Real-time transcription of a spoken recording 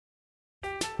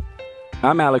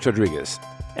I'm Alex Rodriguez.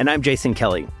 And I'm Jason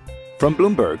Kelly. From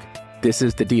Bloomberg, this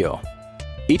is The Deal.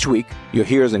 Each week, you'll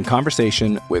hear us in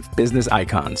conversation with business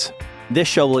icons. This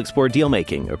show will explore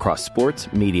deal-making across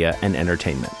sports, media, and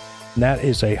entertainment. That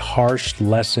is a harsh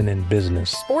lesson in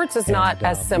business. Sports is not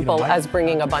as simple as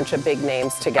bringing a bunch of big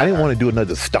names together. I didn't want to do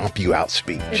another stomp you out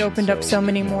speech. It opened up so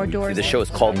many more doors. The show is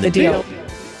called The Deal.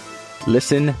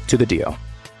 Listen to The Deal.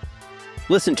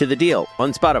 Listen to The Deal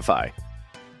on Spotify.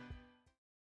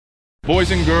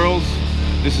 Boys and girls,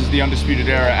 this is the Undisputed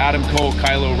Era. Adam Cole,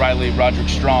 Kyle O'Reilly, Roderick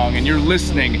Strong, and you're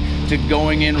listening to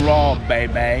Going In Raw,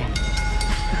 baby.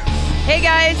 Hey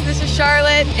guys, this is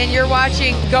Charlotte, and you're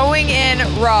watching Going In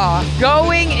Raw.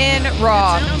 Going In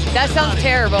Raw. That sounds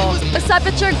terrible. What's up?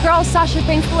 It's your girl, Sasha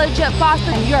Banks, Legit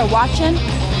Boston, and you're watching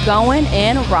Going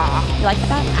In Raw. You like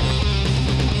that?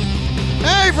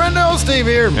 Hey, friendo, Steve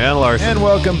here. And Larson. And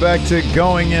welcome back to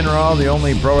Going In Raw, the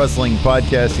only pro wrestling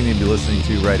podcast you need to be listening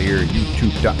to right here at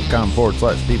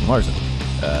youtube.com/Stephen Larson.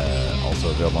 Also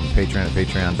available on Patreon at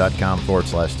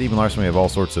patreon.com/Stephen Larson. We have all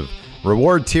sorts of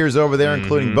reward tiers over there,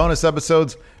 including bonus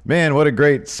episodes. Man, what a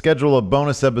great schedule of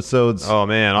bonus episodes. Oh,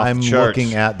 man, off I'm the charts.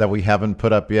 looking at that we haven't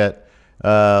put up yet.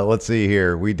 Let's see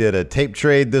here. We did a tape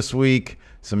trade this week,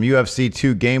 some UFC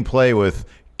 2 gameplay with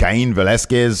Cain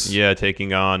Velasquez. Yeah,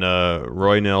 taking on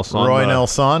Roy Nelson. Roy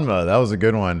Nelson. That was a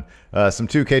good one. Some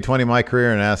 2K20 My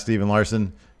Career and Ask Stephen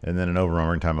Larson. And then an overrun.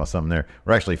 We're talking about something there.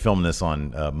 We're actually filming this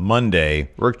on Monday.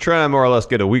 We're trying more or less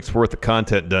get a week's worth of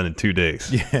content done in 2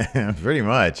 days. Yeah, pretty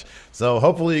much. So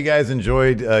hopefully you guys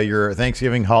enjoyed your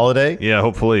Thanksgiving holiday. Yeah,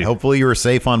 hopefully. Hopefully you were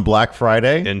safe on Black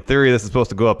Friday. In theory, this is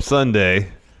supposed to go up Sunday.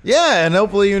 Yeah, and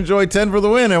hopefully you enjoyed 10 for the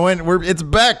win. It's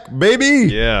back,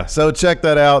 baby. Yeah. So check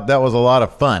that out. That was a lot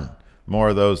of fun. More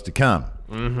of those to come.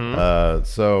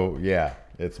 So, yeah.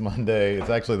 It's Monday.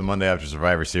 It's actually the Monday after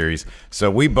Survivor Series.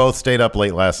 So we both stayed up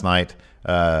late last night,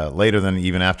 later than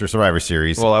even after Survivor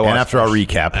Series. Well, and after our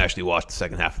recap. I actually watched the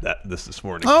second half of this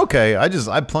morning. Okay.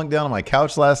 I plunked down on my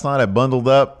couch last night. I bundled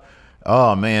up.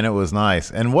 Oh, man, it was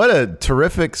nice. And what a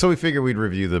terrific... So we figured we'd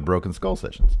review the Broken Skull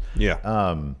sessions. Yeah.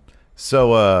 I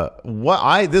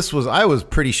was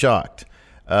pretty shocked.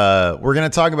 We're going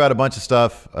to talk about a bunch of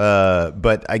stuff,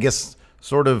 but I guess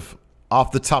sort of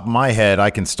off the top of my head, I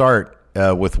can start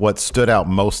with what stood out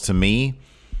most to me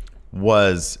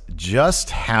was just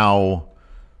how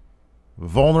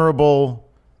vulnerable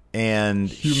and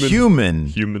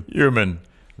human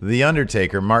the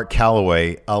Undertaker, Mark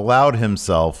Calloway, allowed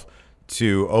himself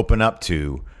to open up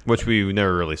to. Which we've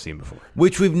never really seen before.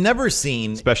 Which we've never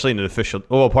seen. Especially in an official...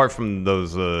 Well, apart from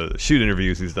those shoot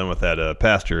interviews he's done with that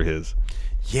pastor of his.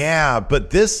 Yeah,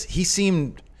 but he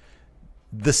seemed...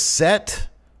 The set...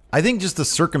 I think just the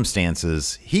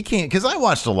circumstances he can't, because I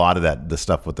watched a lot of the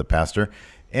stuff with the pastor,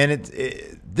 and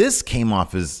this came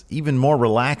off as even more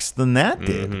relaxed than that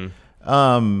did.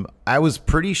 I was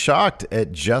pretty shocked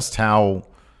at just how,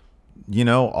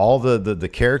 all the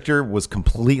character was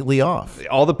completely off.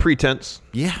 All the pretense,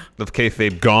 of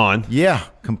kayfabe gone. Yeah,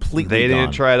 completely. They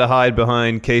didn't try to hide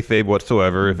behind kayfabe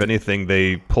whatsoever. If anything,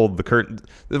 they pulled the curtain.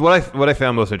 What I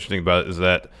found most interesting about it is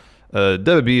that.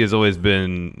 WWE has always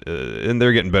been, and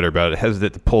they're getting better about it,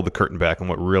 hesitant to pull the curtain back on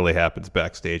what really happens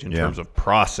backstage in terms of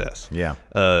process. Yeah.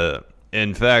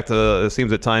 In fact, it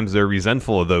seems at times they're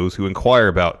resentful of those who inquire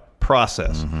about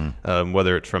process,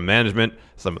 whether it's from management,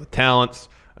 some of the talents,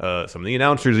 some of the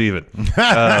announcers even.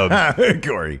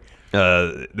 Corey.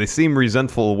 They seem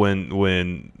resentful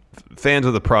when fans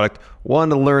of the product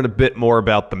want to learn a bit more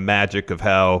about the magic of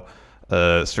how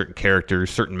certain characters,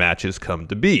 certain matches come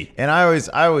to be. And I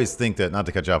always think that, not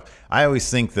to cut you off, I always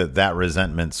think that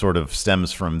resentment sort of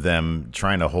stems from them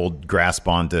trying to grasp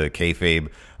onto kayfabe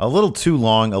a little too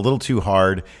long, a little too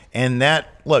hard. And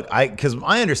because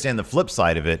I understand the flip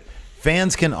side of it.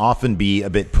 Fans can often be a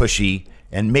bit pushy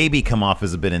and maybe come off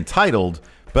as a bit entitled,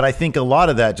 but I think a lot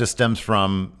of that just stems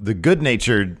from the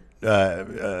good-natured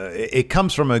it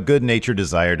comes from a good-natured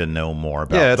desire to know more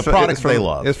about the products they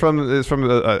love. It's from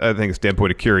I think a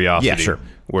standpoint of curiosity. Yeah, sure.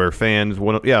 Where fans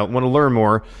want to learn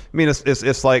more. I mean,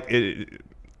 it's like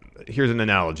here's an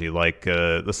analogy. Like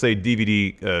let's say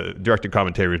DVD directed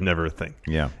commentary was never a thing.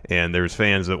 Yeah. And there's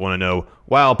fans that want to know.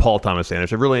 Wow, Paul Thomas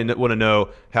Anderson, I really want to know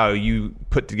how you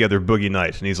put together Boogie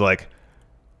Nights, and he's like,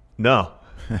 no.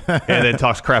 And then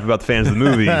talks crap about the fans of the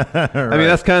movie. Right. I mean,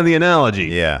 that's kind of the analogy.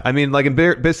 Yeah. I mean, like in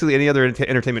basically any other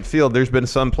entertainment field, there's been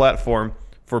some platform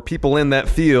for people in that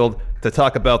field to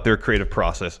talk about their creative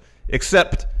process,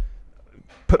 except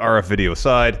put RF video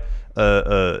aside.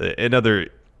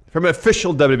 From an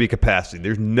official WWE capacity,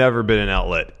 there's never been an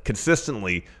outlet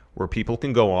consistently where people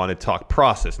can go on and talk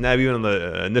process. Now, even on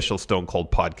the initial Stone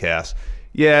Cold podcast,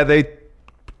 yeah, they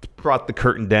brought the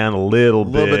curtain down a little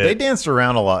bit. They danced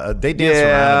around a lot. They danced around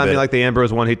a bit. I mean, like the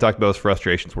Ambrose one, he talked about his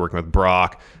frustrations working with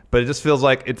Brock. But it just feels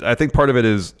like I think part of it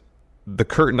is the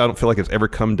curtain. I don't feel like it's ever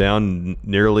come down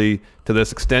nearly to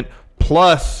this extent.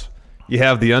 Plus, you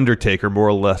have the Undertaker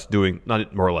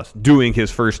doing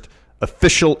his first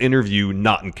official interview,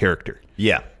 not in character.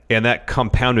 Yeah, and that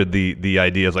compounded the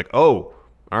idea of like, oh,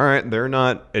 all right, they're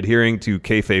not adhering to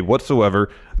kayfabe whatsoever.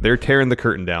 They're tearing the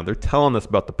curtain down. They're telling us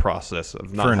about the process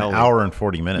of not for an hour and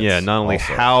 40 minutes. Yeah, not only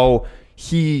also how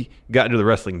he got into the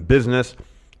wrestling business,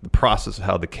 the process of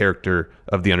how the character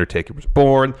of The Undertaker was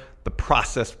born, the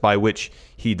process by which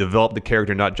he developed the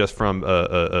character, not just from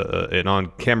an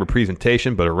on-camera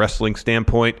presentation, but a wrestling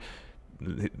standpoint,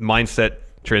 mindset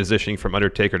transitioning from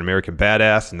Undertaker to American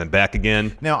Badass and then back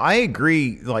again. Now, I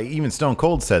agree. Like, even Stone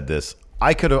Cold said this.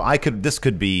 This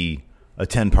could be a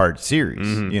 10-part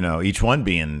series, each one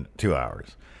being 2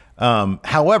 hours.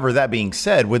 However, that being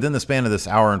said, within the span of this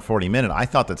hour and 40 minutes, I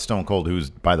thought that Stone Cold, who's,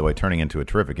 by the way, turning into a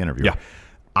terrific interviewer,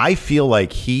 I feel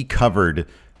like he covered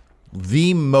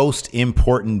the most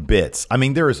important bits. I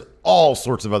mean, there is all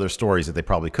sorts of other stories that they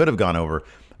probably could have gone over,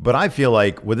 but I feel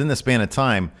like within the span of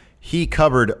time, he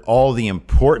covered all the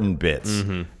important bits.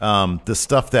 The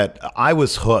stuff that I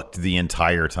was hooked the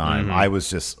entire time. I was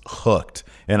just hooked,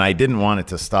 and I didn't want it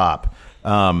to stop.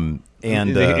 And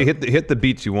hit the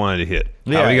beats you wanted to hit.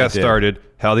 How he got started,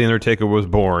 how the Undertaker was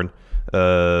born.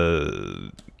 They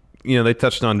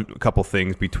touched on a couple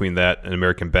things between that and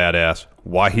American Badass,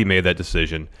 why he made that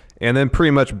decision, and then pretty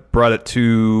much brought it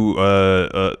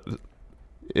to,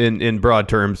 in broad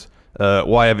terms,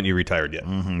 why haven't you retired yet?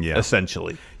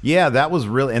 Essentially. Yeah, that was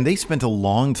really, and they spent a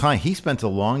long time. He spent a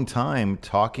long time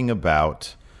talking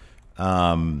about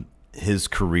his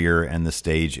career and the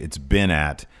stage it's been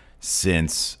at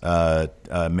since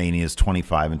Mania's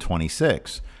 25 and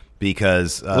 26.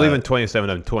 Because even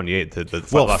 27 and 28, the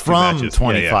last from two matches.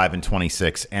 25 and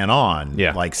 26 and on,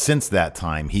 Yeah. like since that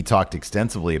time, he talked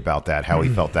extensively about that, how he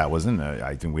felt that was in.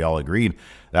 I think we all agreed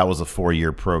that was a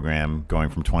 4-year program going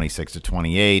from 26 to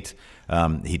 28.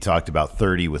 He talked about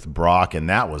 30 with Brock, and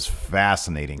that was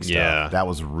fascinating stuff. Yeah. That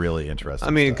was really interesting.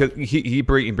 I mean, stuff. because he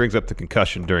brings up the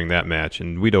concussion during that match,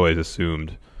 and we'd always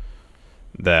assumed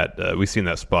that we've seen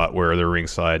that spot where they're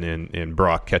ringside and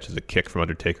Brock catches a kick from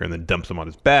Undertaker and then dumps him on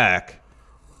his back.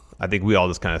 I think we all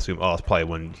just kind of assume, it's probably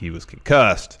when he was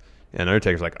concussed. And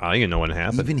Undertaker's like, I didn't know when it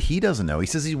happened. Even he doesn't know. He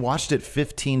says he watched it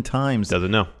 15 times.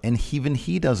 Doesn't know. And even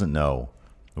he doesn't know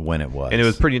when it was. And it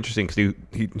was pretty interesting because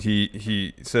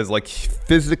he says, like,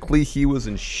 physically he was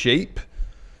in shape,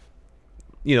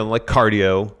 like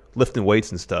cardio, lifting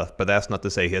weights and stuff, but that's not to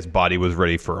say his body was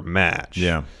ready for a match.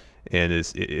 Yeah. And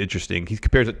it's interesting. He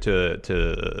compares it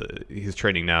to his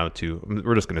training now to.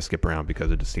 We're just going to skip around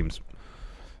because it just seems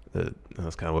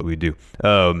that's kind of what we do.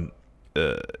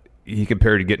 He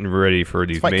compared to getting ready for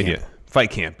these fight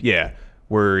camp, yeah,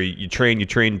 where you train,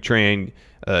 and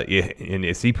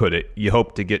as he put it, you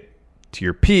hope to get to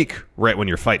your peak right when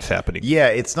your fight's happening. Yeah,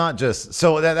 it's not just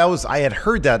so that was. I had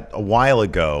heard that a while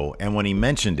ago, and when he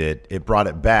mentioned it, it brought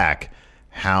it back.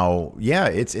 How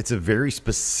it's a very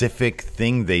specific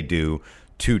thing they do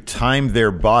to time their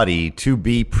body to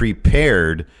be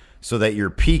prepared so that you're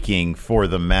peaking for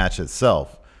the match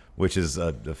itself, which is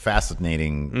a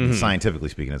fascinating, scientifically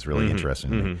speaking, it's really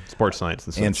interesting. Sports science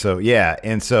and such.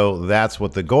 And so that's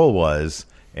what the goal was.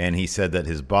 And he said that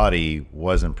his body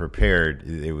wasn't prepared.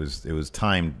 It was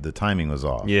timed. The timing was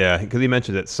off. Yeah, because he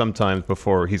mentioned that sometimes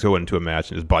before he's going into a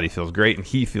match and his body feels great and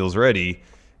he feels ready.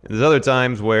 And there's other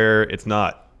times where it's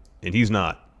not, and he's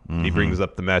not. He brings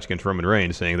up the match against Roman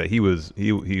Reigns, saying that he was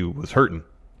hurting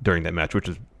during that match, which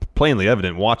is plainly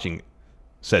evident watching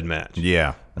said match.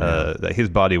 Yeah, that his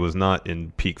body was not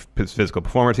in peak physical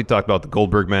performance. He talked about the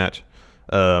Goldberg match.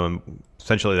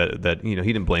 Essentially, that he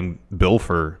didn't blame Bill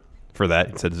for that.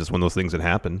 He said it's just one of those things that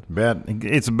happen.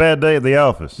 It's a bad day at the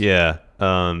office. Yeah,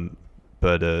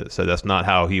 but so that's not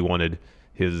how he wanted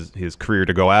his career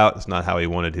to go out. It's not how he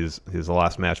wanted his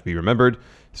last match to be remembered.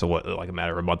 So like a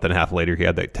matter of a month and a half later, he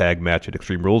had that tag match at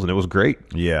Extreme Rules, and it was great.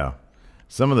 Yeah,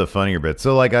 some of the funnier bits.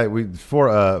 So like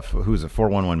who's it?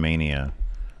 411 Mania,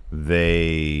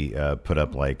 they put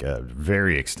up like a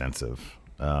very extensive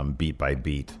beat by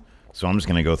beat. So I'm just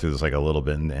going to go through this like a little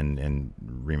bit and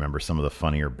remember some of the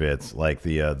funnier bits, like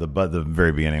the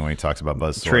very beginning when he talks about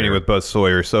Buzz Sawyer. Training with Buzz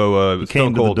Sawyer. So he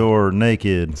came to the door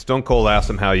naked. Stone Cold asked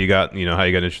him how you got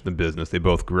interested in business. They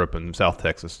both grew up in South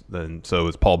Texas, and so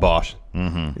is Paul Bosch.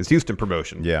 His Houston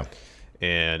promotion. Yeah,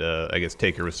 and I guess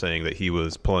Taker was saying that he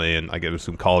was playing, I guess,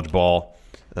 some college ball.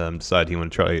 Decided he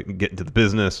wanted to try to get into the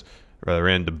business.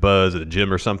 ran into Buzz at a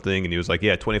gym or something, and he was like,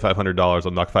 "Yeah, $2,500.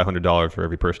 I'll knock $500 for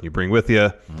every person you bring with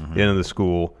you into the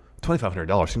school."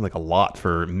 $2,500 seemed like a lot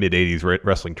for mid-'80s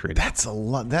wrestling training. That's a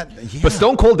lot. But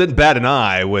Stone Cold didn't bat an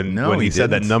eye when he said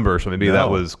that number, so maybe that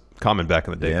No. was common back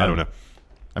in the day. Yeah. I don't know.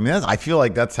 I mean, I feel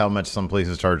like that's how much some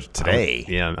places charge today.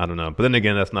 I don't know. But then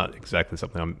again, that's not exactly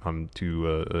something I'm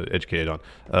too educated on.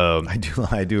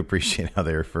 I do appreciate how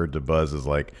they referred to Buzz as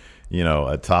like,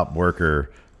 a top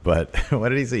worker. But what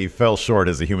did he say? He fell short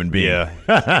as a human being.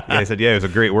 Yeah. He said, he was a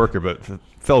great worker, but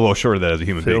fell well short of that as a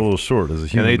human being. Fell a little short as a human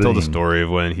being. And then he told the story of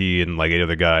when he and like 8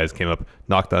 other guys came up,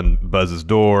 knocked on Buzz's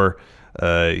door.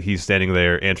 He's standing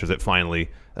there, answers it finally,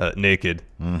 naked.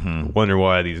 Wonder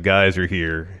why these guys are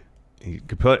here. He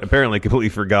apparently completely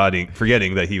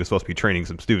forgetting that he was supposed to be training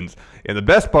some students. And the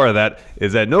best part of that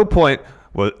is at no point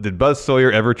did Buzz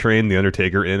Sawyer ever train The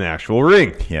Undertaker in actual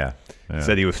ring. Yeah.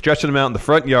 Said he was stretching him out in the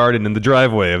front yard and in the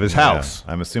driveway of his house.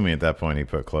 I'm assuming at that point he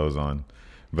put clothes on.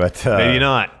 But maybe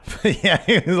not. Yeah,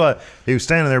 he was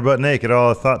standing there butt naked.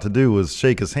 All I thought to do was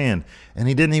shake his hand, and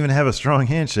he didn't even have a strong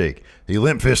handshake. He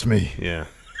limp fisted me. Yeah.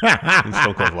 And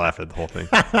Stone Cold laughed at the whole thing.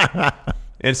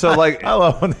 And so, like, I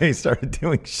love when they started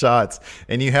doing shots,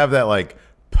 and you have that like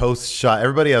post shot.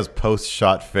 Everybody has post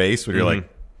shot face when you're like,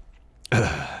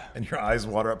 and your eyes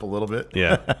water up a little bit.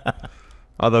 Yeah.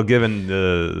 Although,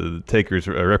 given Taker's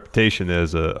reputation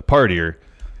as a partier,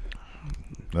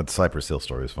 that Cypress Hill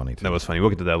story was funny too. That was funny. We'll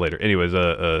get to that later. Anyways,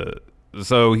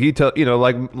 so he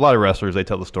like a lot of wrestlers, they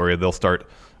tell the story. They'll start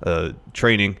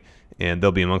training, and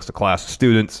they'll be amongst a class of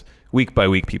students. Week by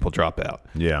week, people drop out.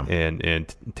 Yeah.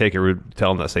 And Taker would tell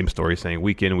them that same story, saying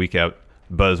week in, week out,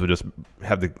 Buzz would just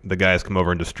have the guys come over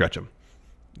and just stretch him.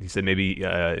 He said maybe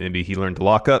he learned to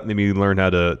lock up, maybe he learned how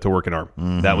to work an arm.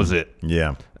 That was it.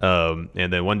 Yeah. And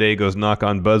then one day he goes knock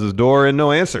on Buzz's door and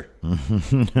no answer.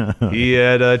 He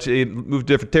had he moved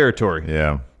to different territory.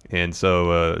 Yeah. And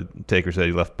so Taker said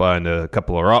he left behind a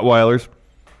couple of Rottweilers,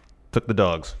 took the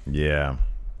dogs. Yeah.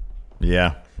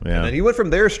 Yeah. Yeah. And then he went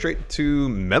from there straight to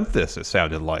Memphis, it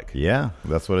sounded like. Yeah,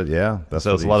 that's what it. Yeah, that's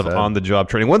so what it's a lot of on-the-job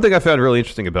training. One thing I found really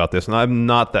interesting about this, and I'm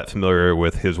not that familiar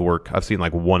with his work. I've seen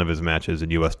like one of his matches in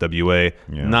USWA.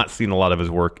 Not seen a lot of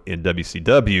his work in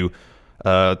WCW.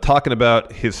 Talking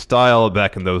about his style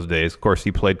back in those days. Of course,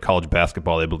 he played college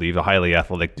basketball, I believe. A highly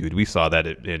athletic dude. We saw that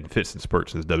in fits and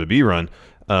spurts in his WB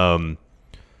run.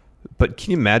 But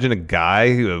can you imagine a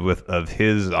guy of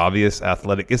his obvious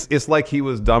athletic? It's like he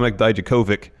was Dominik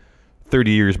Dijakovic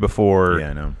 30 years before.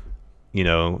 Yeah, I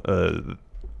know.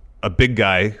 A big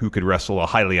guy who could wrestle a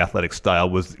highly athletic style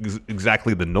was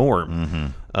exactly the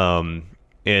norm.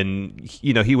 And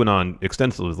he went on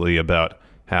extensively about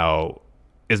how,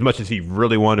 as much as he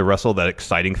really wanted to wrestle that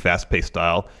exciting, fast-paced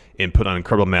style and put on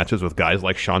incredible matches with guys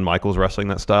like Shawn Michaels wrestling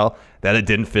that style, that it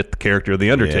didn't fit the character of The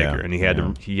Undertaker, and he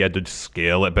had to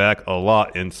scale it back a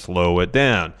lot and slow it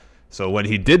down. So when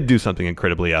he did do something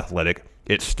incredibly athletic,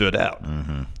 it stood out,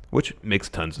 which makes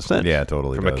tons of sense. Yeah,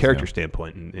 totally from does, a character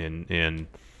standpoint. And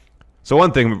so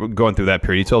one thing going through that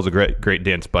period, he tells a great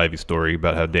Dan Spivey story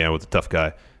about how Dan was a tough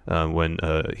guy when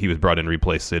he was brought in to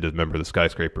replace Sid as a member of the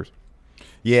Skyscrapers.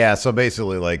 Yeah, so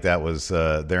basically, like that was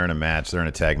they're in a match, they're in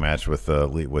a tag match with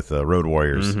Road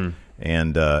Warriors,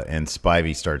 and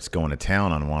Spivey starts going to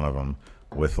town on one of them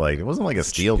with like it wasn't like a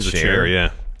steel chair, yeah.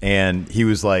 And he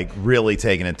was like really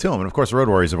taking it to him. And of course, Road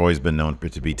Warriors have always been known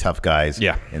to be tough guys,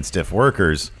 and stiff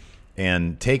workers.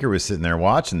 And Taker was sitting there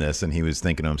watching this, and he was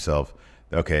thinking to himself,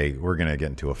 okay, we're gonna get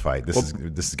into a fight. This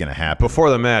is gonna happen.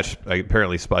 Before the match,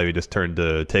 apparently Spivey just turned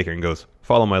to Taker and goes,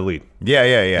 "Follow my lead."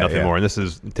 Yeah. Nothing more. And this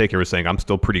is Taker was saying, "I'm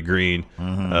still pretty green."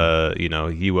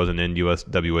 He wasn't in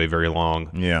USWA very long.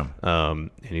 Yeah. And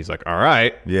he's like, "All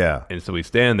right." Yeah. And so we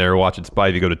stand there watching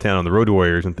Spivey go to town on the Road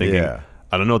Warriors and thinking,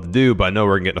 "I don't know what to do, but I know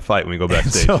we're gonna get in a fight when we go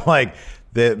backstage." So like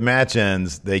the match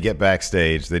ends, they get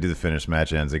backstage, they do the finish,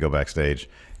 match ends, they go backstage,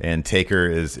 and Taker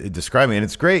is describing, and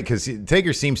it's great because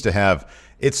Taker seems to have,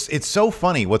 it's so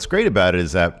funny. What's great about it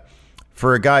is that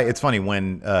for a guy, it's funny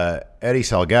when Eddie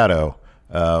Salgado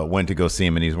went to go see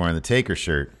him and he's wearing the Taker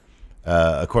shirt.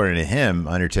 According to him,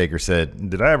 Undertaker said,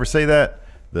 "Did I ever say that?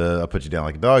 I'll put you down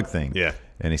like a dog thing." Yeah.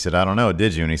 And he said, "I don't know,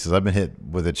 did you?" And he says, "I've been hit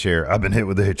with a chair. I've been hit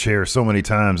with a chair so many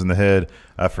times in the head,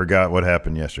 I forgot what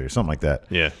happened yesterday," or something like that.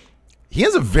 Yeah. He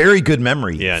has a very good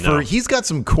memory. Yeah, he's got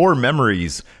some core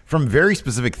memories from very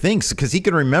specific things because he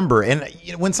can remember. And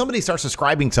when somebody starts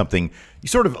describing something, you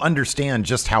sort of understand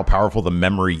just how powerful the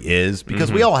memory is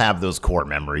because we all have those core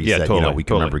memories that we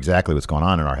can remember exactly what's going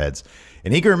on in our heads.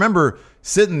 And he can remember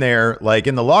sitting there like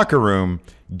in the locker room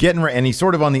getting and he's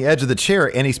sort of on the edge of the chair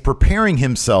and he's preparing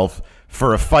himself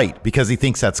for a fight because he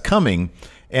thinks that's coming.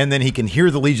 And then he can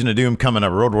hear the Legion of Doom coming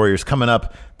up, Road Warriors coming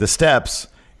up the steps,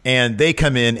 and they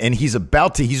come in, and he's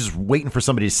just waiting for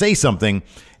somebody to say something,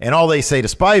 and all they say to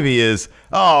Spivey is,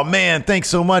 "Oh man, thanks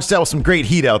so much. That was some great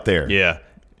heat out there." Yeah.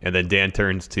 And then Dan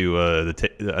turns to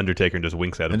the Undertaker and just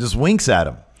winks at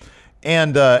him.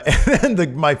 And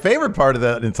then my favorite part of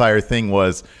that entire thing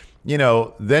was,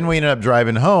 then we ended up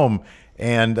driving home,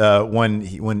 and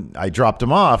when I dropped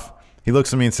him off, he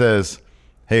looks at me and says,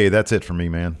 "Hey, that's it for me,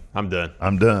 man. I'm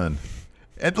done.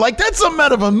 And that's something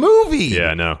out of a movie. Yeah,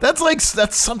 I know.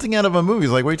 That's something out of a movie.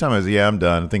 He's like, "What are you talking about?" I was, "Yeah, I'm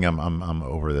done. I think I'm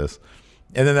over this."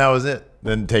 And then that was it.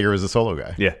 Then Taker was a solo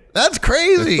guy. Yeah, that's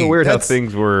crazy. It's so weird how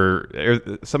things were.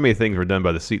 So many things were done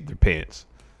by the seat of their pants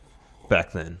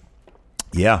back then.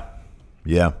 Yeah.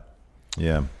 There's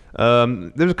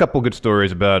a couple good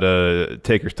stories about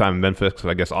Taker's time in Memphis.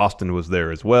 I guess Austin was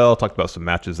there as well. Talked about some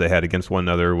matches they had against one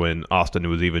another when Austin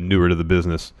was even newer to the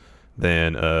business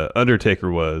than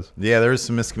Undertaker was. Yeah, there was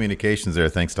some miscommunications there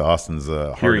thanks to Austin's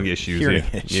hearing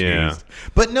issues. Yeah.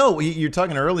 But no, you're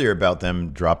talking earlier about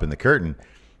them dropping the curtain,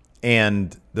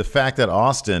 and the fact that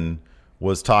Austin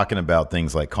was talking about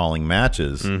things like calling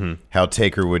matches, how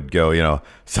Taker would go,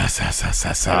 sa sa sa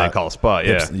sa sa, and then call a spot,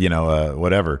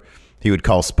 whatever. He would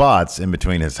call spots in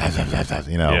between his,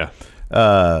 Yeah.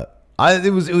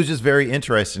 It was just very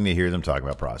interesting to hear them talk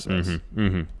about process.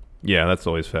 Yeah, that's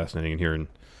always fascinating hearing.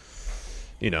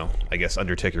 I guess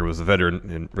Undertaker was a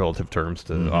veteran in relative terms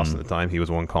to Austin at the time. He was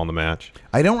the one calling the match.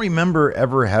 I don't remember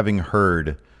ever having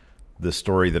heard the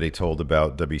story that he told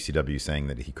about WCW saying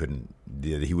that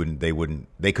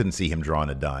they couldn't see him drawing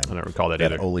a dime. I don't recall that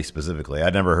either. Ole specifically.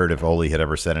 I'd never heard if Ole had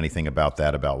ever said anything about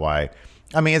that, about why.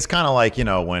 I mean, it's kind of like,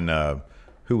 when,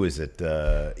 who was it?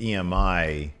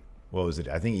 EMI, what was it?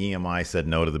 I think EMI said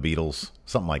no to the Beatles,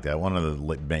 something like that. One of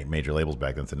the major labels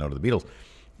back then said no to the Beatles.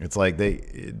 It's like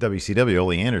WCW,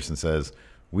 Ole Anderson says,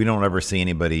 we don't ever see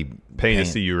anybody paying to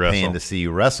see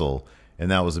you wrestle. And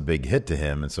that was a big hit to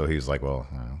him. And so he was like, well.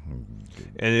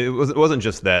 And it wasn't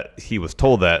just that he was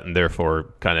told that and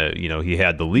therefore kind of, he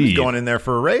had to leave. He was going in there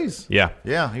for a raise. Yeah.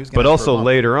 Yeah. He was. But also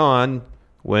later on,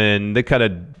 when they kind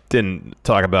of didn't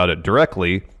talk about it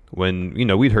directly, when,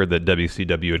 we'd heard that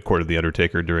WCW had courted The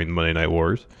Undertaker during the Monday Night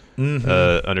Wars.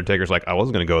 Undertaker's like, I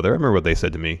wasn't going to go there. I remember what they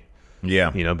said to me.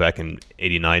 Yeah. Back in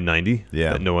 89, 90.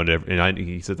 Yeah. That no one ever, and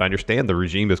he said, I understand the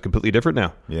regime is completely different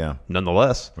now. Yeah.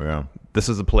 Nonetheless, this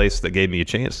is a place that gave me a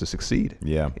chance to succeed.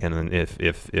 Yeah. And then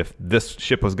if this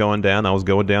ship was going down, I was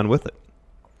going down with it.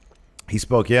 He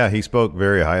spoke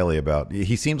very highly about,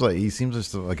 he seems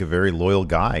just like a very loyal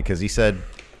guy, because he said,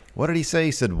 what did he say?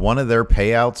 He said one of their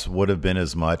payouts would have been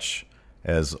as much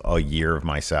as a year of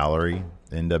my salary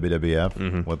in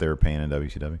WWF, what they were paying in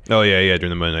WCW. Oh yeah,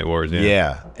 during the Monday Night Wars.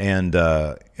 Yeah, and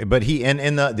but he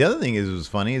and the other thing was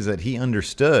funny is that he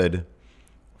understood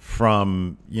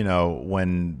from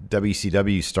when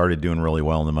WCW started doing really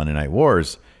well in the Monday Night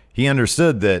Wars, he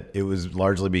understood that it was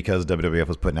largely because WWF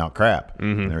was putting out crap.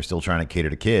 And they were still trying to cater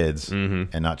to kids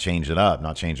and not change it up,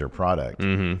 not change their product.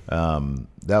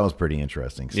 That was pretty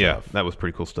interesting stuff. Yeah, that was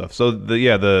pretty cool stuff. So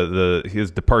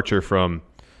his departure from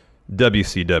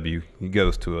WCW, he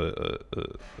goes to a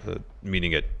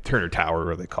meeting at Turner Tower,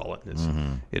 where they call it.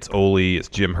 It's Ole, it's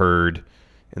Jim Herd,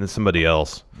 and then somebody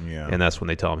else. Yeah. And that's when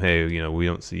they tell him, hey, we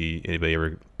don't see anybody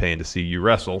ever paying to see you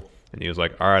wrestle. And he was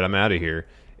like, all right, I'm out of here.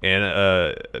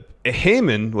 And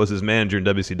Heyman was his manager in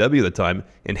WCW at the time,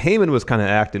 and Heyman was kind of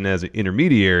acting as an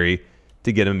intermediary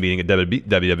to get him meeting at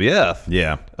WWF.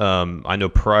 Yeah. I know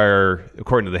prior,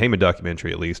 according to the Heyman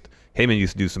documentary at least, Heyman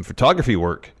used to do some photography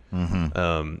work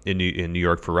in New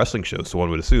York for wrestling shows. So one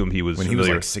would assume he was when familiar.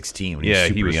 He was like 16.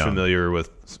 When he was young. familiar with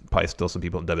probably still some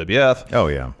people in WWF. Oh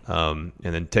yeah. And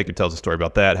then Taker tells a story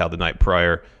about that, how the night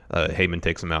prior, Heyman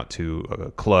takes him out to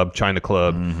a club, China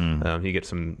Club. He gets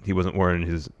some. He wasn't wearing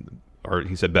his. Or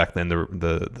he said back then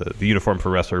the uniform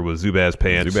for wrestler was Zubaz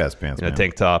pants, and a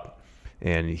tank top,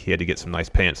 and he had to get some nice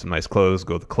pants, some nice clothes,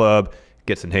 go to the club,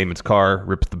 gets in Heyman's car,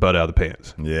 rips the butt out of the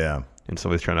pants. Yeah. And so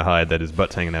he's trying to hide that his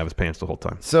butt's hanging out of his pants the whole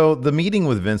time. So the meeting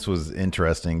with Vince was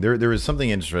interesting. There was something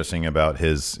interesting about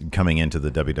his coming into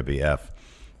the WWF,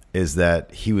 is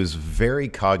that he was very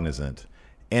cognizant.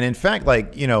 And in fact,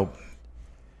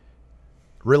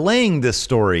 relaying this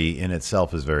story in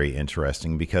itself is very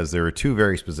interesting, because there are two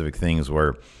very specific things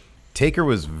where Taker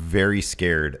was very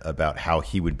scared about how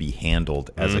he would be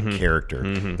handled as a character.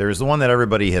 There's the one that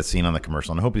everybody has seen on the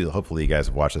commercial, and hopefully you guys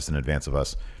have watched this in advance of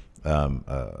us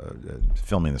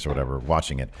filming this or whatever,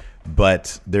 watching it.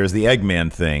 But there's the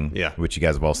Eggman thing, which you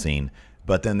guys have all seen.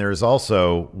 But then there's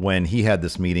also when he had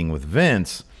this meeting with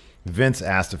Vince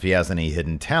asked if he has any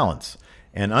hidden talents.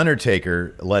 And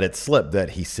Undertaker let it slip that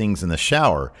he sings in the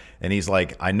shower. And he's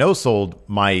like, I no-sold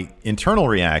my internal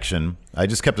reaction. I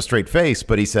just kept a straight face.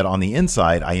 But he said on the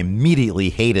inside, I immediately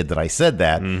hated that I said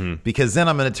that because then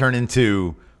I'm going to turn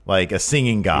into like a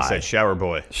singing guy. He said shower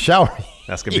boy. Shower.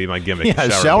 That's going to be my gimmick. Yeah,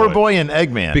 shower boy and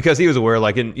Eggman. Because he was aware,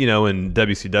 like in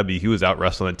WCW, he was out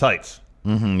wrestling in tights.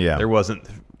 Yeah. There wasn't,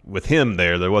 with him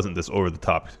there wasn't this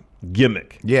over-the-top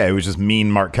gimmick. Yeah, it was just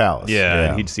mean Mark Callis. Yeah,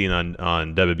 and he'd seen on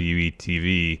WWE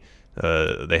TV,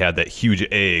 they had that huge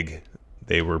egg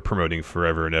they were promoting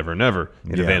forever and ever and ever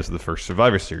in advance of the first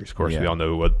Survivor Series. Of course, we all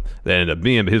know what that ended up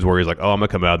being, but his worry is like, oh, I'm going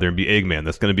to come out there and be Eggman.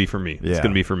 That's going to be for me. It's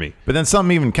going to be for me. But then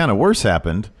something even kind of worse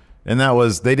happened, and that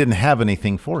was they didn't have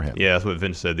anything for him. Yeah, that's what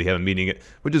Vince said. They have a meeting,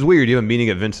 which is weird. You have a meeting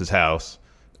at Vince's house.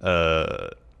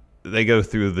 They go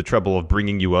through the trouble of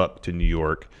bringing you up to New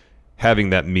York,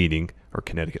 having that meeting, or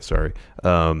Connecticut, sorry.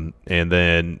 And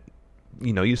then,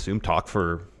 you assume talk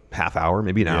for half hour,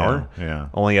 maybe an hour. Yeah.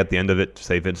 Only at the end of it,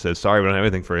 say Vince says, sorry, we don't have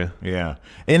anything for you. Yeah.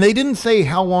 And they didn't say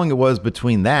how long it was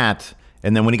between that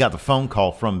and then when he got the phone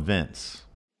call from Vince.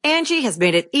 Angie has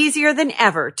made it easier than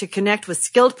ever to connect with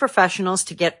skilled professionals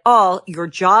to get all your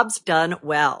jobs done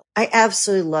well. I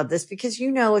absolutely love this because,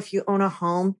 if you own a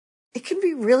home, it can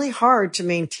be really hard to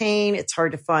maintain. It's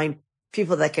hard to find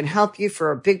people that can help you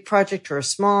for a big project or a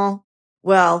small.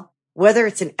 Well, whether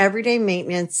it's in everyday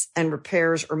maintenance and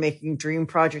repairs or making dream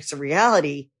projects a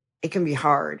reality, it can be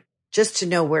hard just to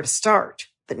know where to start.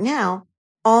 But now,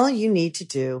 all you need to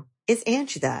do is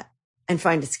Angie that and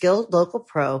find a skilled local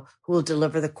pro who will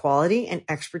deliver the quality and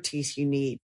expertise you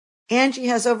need. Angie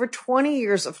has over 20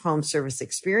 years of home service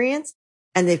experience,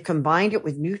 and they've combined it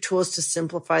with new tools to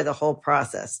simplify the whole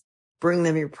process. Bring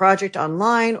them your project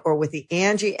online or with the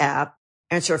Angie app.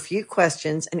 Answer a few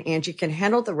questions, and Angie can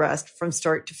handle the rest from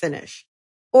start to finish.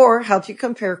 Or help you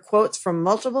compare quotes from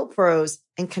multiple pros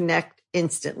and connect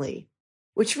instantly.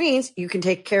 Which means you can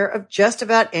take care of just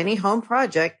about any home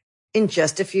project in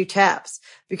just a few taps.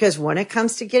 Because when it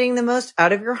comes to getting the most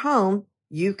out of your home,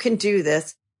 you can do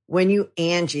this when you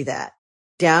Angie that.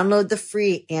 Download the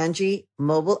free Angie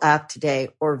mobile app today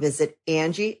or visit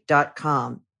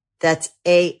Angie.com. That's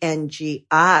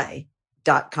ANGI.com.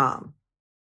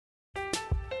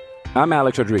 I'm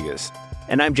Alex Rodriguez.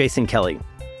 And I'm Jason Kelly.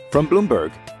 From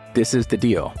Bloomberg, this is The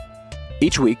Deal.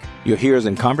 Each week, you'll hear us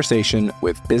in conversation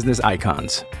with business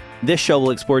icons. This show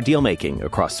will explore deal-making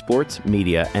across sports,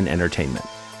 media, and entertainment.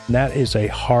 That is a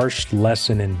harsh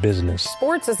lesson in business.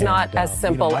 Sports is not as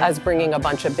simple as bringing a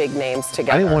bunch of big names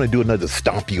together. I didn't want to do another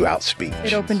stomp you out speech.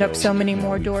 It opened up so many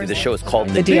more doors. The show is called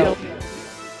The Deal.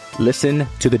 Listen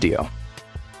to The Deal.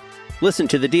 Listen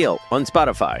to The Deal on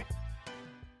Spotify.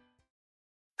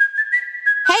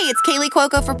 Hey, it's Kaylee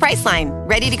Cuoco for Priceline.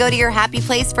 Ready to go to your happy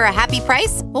place for a happy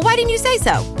price? Well, why didn't you say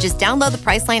so? Just download the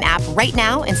Priceline app right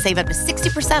now and save up to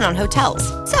 60% on hotels.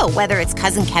 So whether it's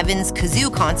Cousin Kevin's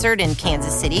Kazoo Concert in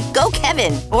Kansas City, go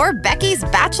Kevin, or Becky's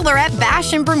Bachelorette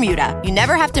Bash in Bermuda, you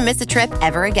never have to miss a trip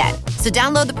ever again. So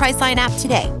download the Priceline app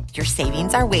today. Your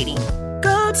savings are waiting.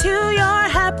 Go to your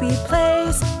happy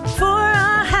place for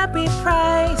a happy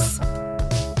price.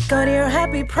 Go to your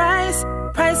happy price,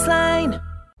 Priceline.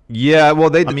 Yeah,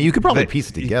 well, you could probably piece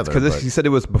it together. Because he said it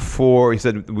was before. He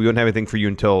said we wouldn't have anything for you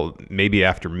until maybe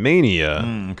after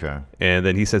Mania. Okay. And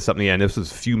then he said something, and this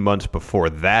was a few months before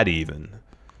that even.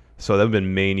 So that would have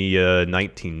been Mania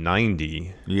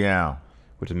 1990. Yeah.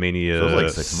 Which is Mania so it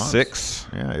was like 6 months. 6.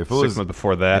 Yeah, if it 6 was months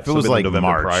before that. If it was like November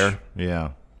March prior. Yeah.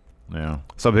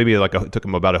 So maybe it took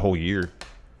him about a whole year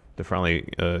to finally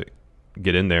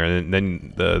get in there, and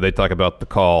then they talk about the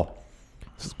call.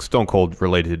 Stone Cold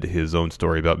related his own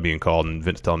story about being called, and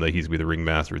Vince telling him that he's going to be the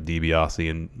ringmaster with DiBiase,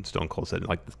 and Stone Cold said,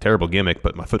 like, terrible gimmick,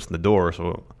 but my foot's in the door,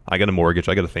 so I got a mortgage,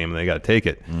 I got a family, I got to take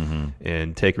it. Mm-hmm.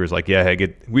 And Taker was like,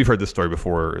 we've heard this story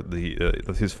before.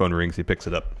 His phone rings, he picks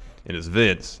it up, and it's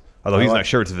Vince. Although he's not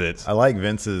sure it's Vince. I like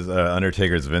Vince's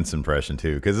Undertaker's Vince impression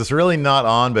too, because it's really not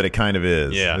on, but it kind of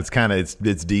is. Yeah,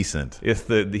 it's decent.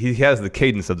 He has the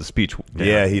cadence of the speech. Down,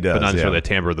 yeah, he does. But not necessarily the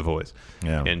timbre of the voice.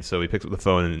 Yeah. And so he picks up the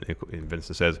phone, and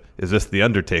Vince says, "Is this the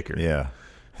Undertaker?" Yeah.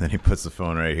 And then he puts the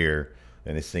phone right here,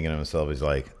 and he's singing to himself. He's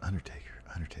like, "Undertaker."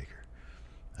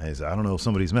 I don't know if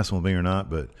somebody's messing with me or not,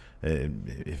 but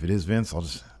if it is Vince, I'll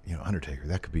just Undertaker.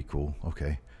 That could be cool.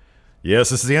 Okay.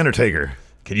 Yes, this is the Undertaker.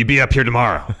 Can you be up here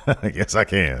tomorrow? Yes, I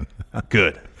can.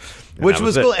 Good. Which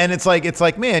was cool. And it's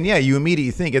like, man, yeah, you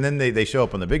immediately think. And then they show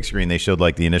up on the big screen. They showed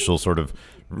like the initial sort of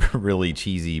really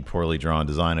cheesy, poorly drawn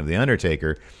design of The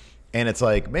Undertaker. And it's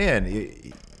like,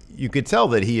 man, you could tell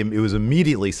that it was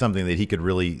immediately something that he could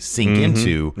really sink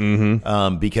into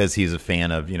because he's a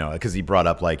fan of, because he brought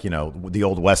up like, the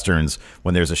old Westerns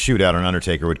when there's a shootout, an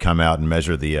Undertaker would come out and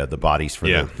measure the bodies for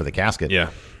the casket. Yeah.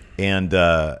 And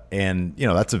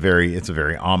that's a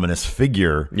very ominous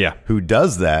figure who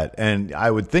does that. And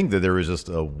I would think that there was just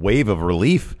a wave of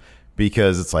relief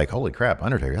because it's like, holy crap,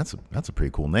 Undertaker, that's a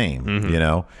pretty cool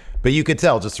name, But you could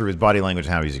tell just through his body language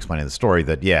and how he was explaining the story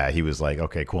that, he was like,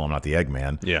 okay, cool, I'm not the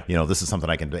Eggman. Yeah. This is something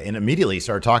I can do. And immediately he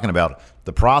started talking about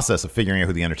the process of figuring out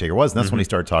who the Undertaker was. And that's when he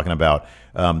started talking about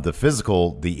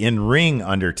the in-ring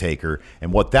Undertaker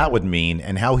and what that would mean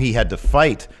and how he had to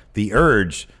fight the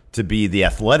urge to be the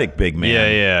athletic big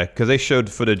man. Yeah, because they showed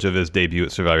footage of his debut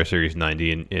at Survivor Series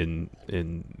 90, and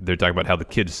they're talking about how the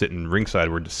kids sitting ringside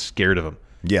were just scared of him.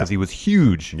 Yeah. Because he was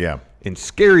huge. Yeah. And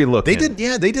scary looking.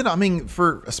 They did. I mean,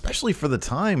 especially for the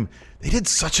time, they did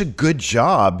such a good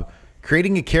job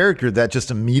creating a character that just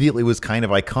immediately was kind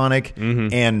of iconic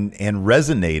and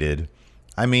resonated.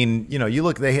 I mean, you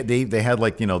look. They had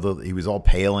like he was all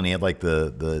pale and he had like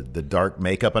the dark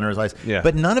makeup under his eyes. Yeah.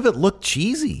 But none of it looked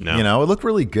cheesy. No. It looked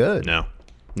really good.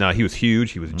 No, he was huge.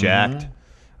 He was jacked,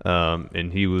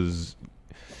 and he was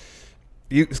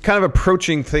kind of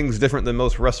approaching things different than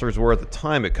most wrestlers were at the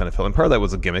time. It kind of felt, and part of that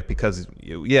was a gimmick because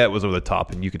it was over the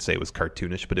top, and you could say it was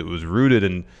cartoonish, but it was rooted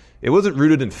in. It wasn't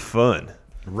rooted in fun.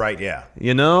 Right. Yeah.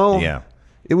 Yeah.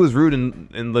 It was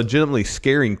rooted in legitimately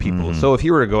scaring people. So if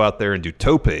you were to go out there and do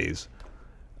topes,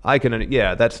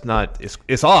 that's not.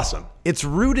 It's awesome. It's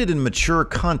rooted in mature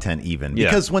content, even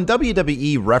because when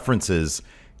WWE references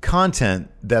content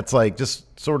that's like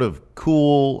just sort of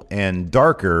cool and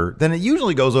darker, then it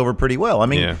usually goes over pretty well. I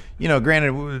mean,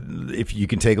 granted, if you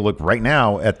can take a look right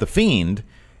now at The Fiend,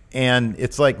 and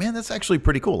it's like, man, that's actually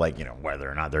pretty cool. Like, whether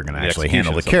or not they're going to actually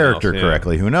handle the character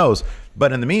correctly, who knows?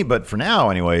 But for now,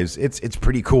 anyways, it's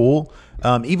pretty cool.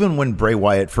 Even when Bray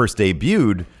Wyatt first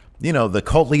debuted, the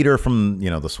cult leader from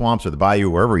the swamps or the bayou,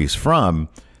 wherever he's from,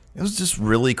 it was just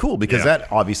really cool because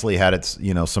that obviously had its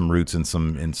some roots in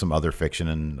some other fiction,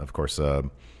 and of course,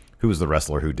 who was the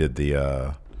wrestler who did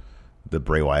the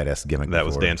Bray Wyatt-esque gimmick? That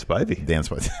was Dan Spivey. Dan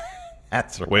Spivey.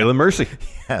 That's right. Waylon Mercy.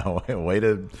 Yeah, way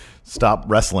to stop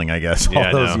wrestling, I guess, all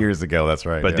those years ago. That's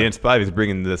right. But Dan Spivey's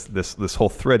bringing this whole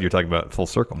thread you're talking about full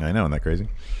circle. I know, isn't that crazy?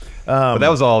 But that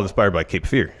was all inspired by Cape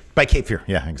Fear. By Cape Fear,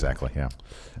 yeah, exactly, yeah.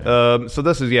 So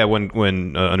this is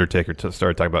when Undertaker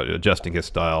started talking about adjusting his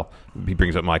style. He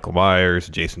brings up Michael Myers,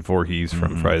 Jason Voorhees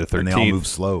from Friday the 13th. And they all move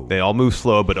slow. They all move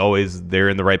slow, but always they're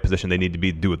in the right position. They need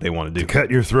to do what they want to do. To cut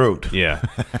your throat. Yeah.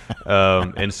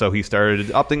 And so he started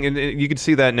opting, and you can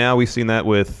see that now. We've seen that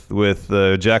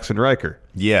with Jackson Riker.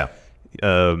 Yeah.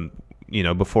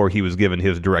 Before he was given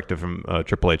his directive from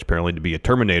Triple H apparently to be a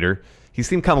Terminator, he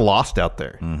seemed kind of lost out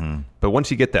there. But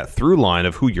once you get that through line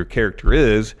of who your character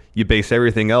is, you base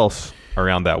everything else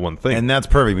around that one thing. And that's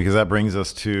perfect because that brings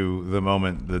us to the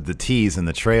moment, the tease in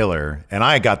the trailer. And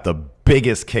I got the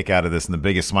biggest kick out of this and the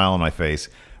biggest smile on my face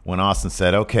when Austin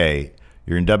said, okay,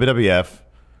 you're in WWF.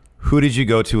 Who did you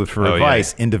go to for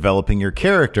advice in developing your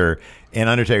character? And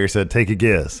Undertaker said, take a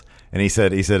guess. And he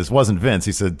said it wasn't Vince.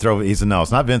 He said, no,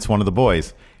 it's not Vince, one of the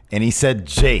boys. And he said,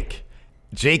 Jake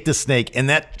the Snake. And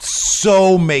that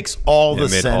so makes all the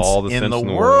sense in the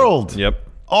world. Yep.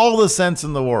 All the sense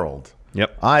in the world.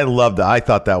 Yep. I loved it. I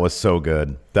thought that was so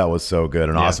good.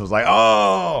 And Austin was like,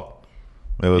 oh,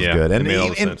 it was good. And it made all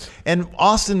the sense. And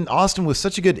Austin was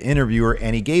such a good interviewer,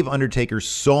 and he gave Undertaker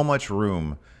so much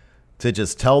room to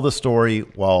just tell the story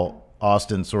while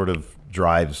Austin sort of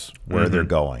drives where they're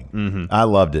going. I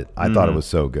loved it. I thought it was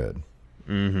so good.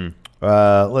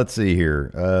 Let's see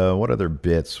here. What other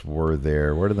bits were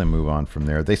there? Where did they move on from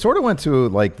there? They sort of went to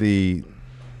like the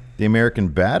American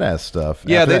Badass stuff.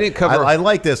 Yeah, they didn't cover. I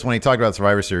like this when he talked about the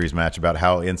Survivor Series match about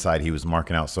how inside he was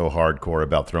marking out so hardcore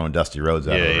about throwing Dusty Rhodes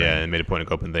out. And made a point of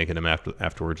going and thanking him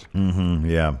afterwards.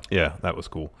 Yeah, that was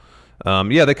cool.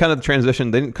 They kind of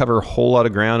transitioned. They didn't cover a whole lot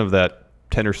of ground of that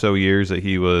 10 or so years that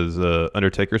he was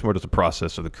Undertaker. It's more just a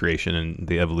process of the creation and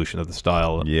the evolution of the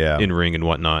style in ring and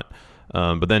whatnot.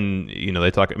 But then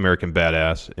they talk American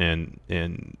Badass,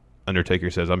 and Undertaker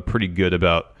says, I'm pretty good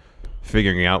about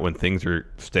figuring out when things are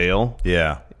stale.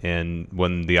 Yeah. And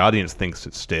when the audience thinks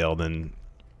it's stale, then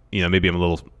maybe I'm a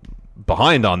little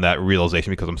behind on that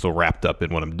realization because I'm so wrapped up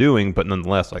in what I'm doing. But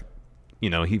nonetheless, he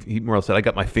more or less said, I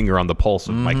got my finger on the pulse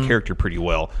of my character pretty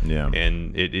well. Yeah.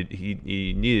 And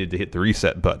he needed to hit the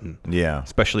reset button. Yeah.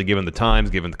 Especially given the times,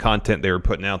 given the content they were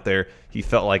putting out there. He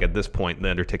felt like at this point,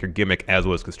 the Undertaker gimmick, as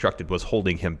was constructed, was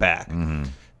holding him back.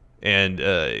 And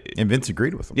Vince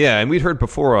agreed with him. Yeah, and we'd heard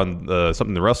before on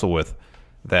Something to Wrestle With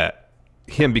that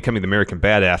him becoming the American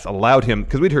Badass allowed him,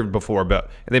 because we'd heard before about,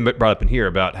 and they brought up in here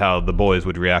about how the boys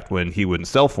would react when he wouldn't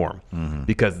sell for them,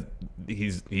 because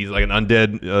he's like an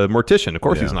undead mortician. Of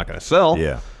course, he's not going to sell.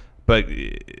 Yeah. But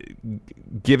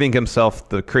giving himself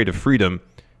the creative freedom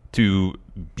to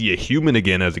be a human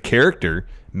again as a character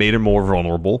made him more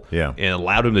vulnerable and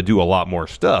allowed him to do a lot more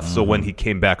stuff. So when he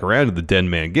came back around to the Dead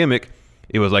Man gimmick,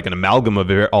 it was like an amalgam of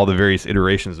all the various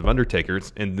iterations of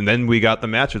Undertakers. And then we got the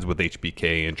matches with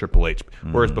HBK and Triple H.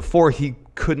 Whereas before, he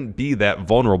couldn't be that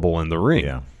vulnerable in the ring.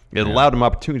 Yeah. It allowed him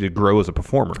opportunity to grow as a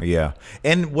performer. Yeah.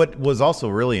 And what was also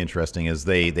really interesting is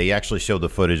they actually showed the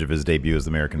footage of his debut as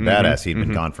the American Badass. He'd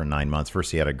been gone for 9 months.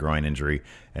 First, he had a groin injury.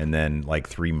 And then like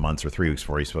 3 months or 3 weeks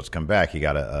before he's supposed to come back, he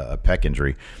got a pec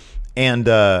injury. And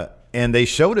they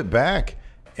showed it back.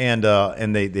 And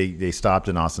they stopped,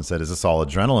 and Austin said, "Is this all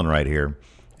adrenaline right here?"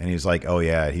 And he was like, "Oh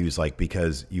yeah." He was like,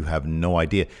 "Because you have no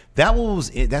idea."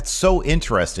 That's so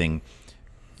interesting.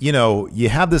 You know, you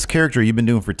have this character you've been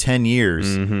doing for 10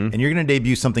 years, and you're going to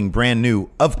debut something brand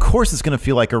new. Of course, it's going to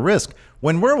feel like a risk.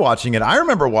 When we're watching it, I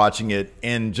remember watching it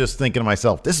and just thinking to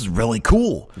myself, "This is really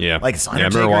cool." Yeah, like it's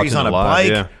Undertaker. He's on a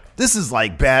bike. Yeah. This is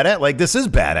like badass. Like this is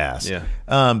badass.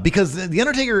 Yeah. Because the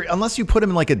Undertaker, unless you put him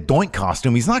in like a doink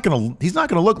costume, he's not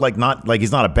gonna look like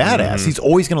he's not a badass. He's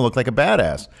always gonna look like a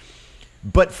badass.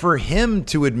 But for him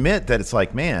to admit that it's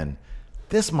like, man,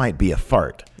 this might be a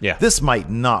fart. Yeah. This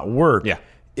might not work. Yeah.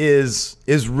 Is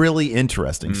really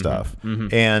interesting stuff.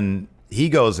 And he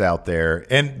goes out there,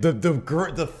 and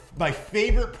my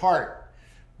favorite part,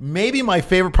 maybe my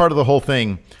favorite part of the whole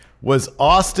thing, was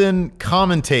Austin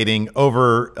commentating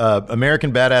over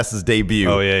American Badass's debut.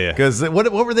 Oh, yeah. Because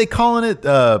what were they calling it?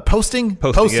 Posting?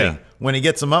 Yeah. When he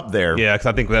gets him up there. Yeah, because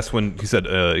I think that's when he said,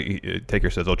 Taker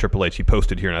says, "Oh, Triple H, he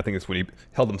posted here." And I think it's when he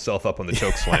held himself up on the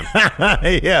choke slam.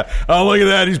 Yeah. Oh, look at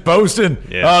that. He's posting.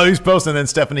 Yeah. Oh, he's posting. And then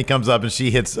Stephanie comes up and she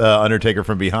hits Undertaker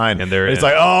from behind. And it's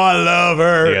like, oh, I love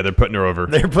her. Yeah, they're putting her over.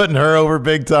 They're putting her over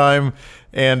big time.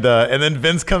 And then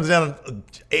Vince comes down and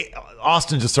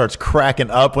Austin just starts cracking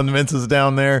up when Vince is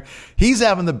down there. He's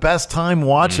having the best time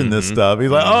watching this stuff. He's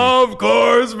like, "Oh, of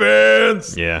course,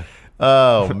 Vince." Yeah.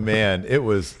 Oh man, it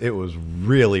was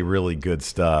really, really good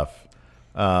stuff.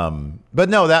 But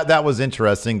no, that was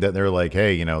interesting that they're like,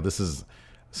 "Hey, you know, this is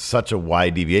such a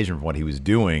wide deviation from what he was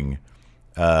doing.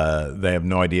 They have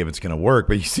no idea if it's going to work."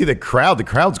 But you see the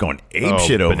crowd's going ape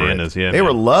shit over bananas, it. Yeah, they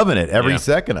were loving it every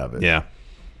second of it. Yeah.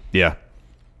 Yeah.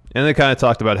 And they kind of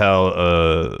talked about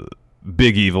how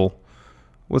Big Evil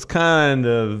was kind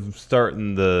of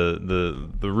starting the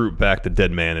route back to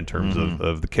Dead Man in terms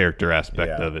of the character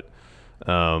aspect of it.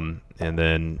 And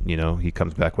then, you know, he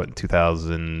comes back, in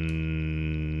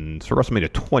 2000... So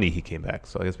WrestleMania 20 he came back,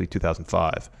 so I guess it'd be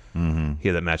 2005. He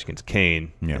had that match against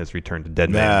Kane, his return to Dead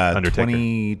Man, Undertaker.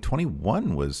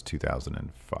 2021 was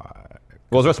 2005.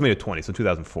 Well, it was WrestleMania 20, so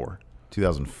 2004.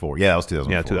 2004. Yeah, that was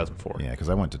 2004. Yeah, 2004. Yeah, because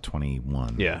I went to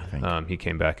 21. Yeah, I think. He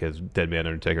came back as Dead Man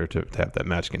Undertaker to have that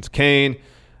match against Kane.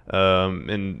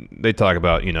 And they talk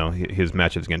about, you know, his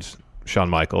matches against Shawn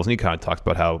Michaels, and he kind of talks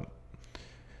about how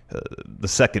the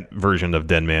second version of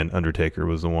Dead Man Undertaker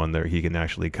was the one that he can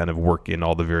actually kind of work in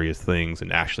all the various things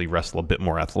and actually wrestle a bit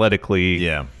more athletically.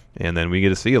 Yeah. And then we get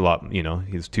to see a lot, you know,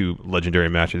 his two legendary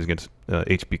matches against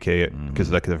HBK at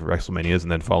consecutive WrestleManias,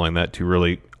 and then following that, two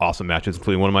really awesome matches,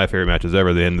 including one of my favorite matches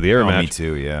ever, the end of the era match. Me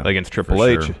too, yeah. Against Triple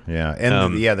H. Sure. Yeah.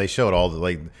 And they showed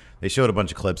they showed a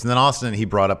bunch of clips. And then Austin, he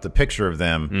brought up the picture of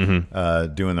them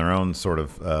doing their own sort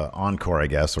of encore, I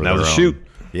guess. Or that was a shoot.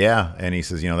 Yeah. And he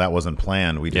says, you know, that wasn't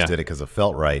planned. We just did it because it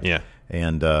felt right. Yeah.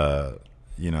 And,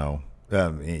 you know,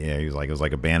 he was like, it was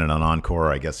like a band on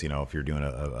encore, I guess, you know, if you're doing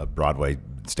a Broadway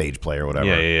stage play or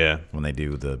whatever. Yeah. When they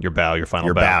do your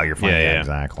final bow. Yeah,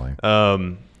 exactly.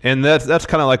 And that's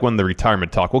kind of like when the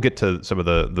retirement talk. We'll get to some of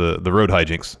the road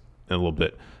hijinks in a little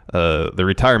bit. The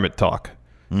retirement talk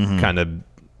kind of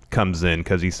comes in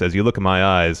because he says, "You look in my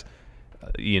eyes,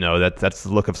 you know, that's the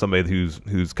look of somebody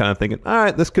who's kind of thinking, all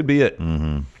right, this could be it."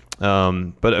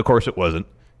 But of course it wasn't.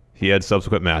 He had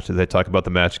subsequent matches. They talk about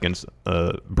the match against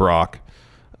Brock,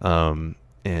 and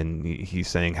he's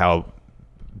saying how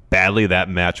badly that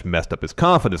match messed up his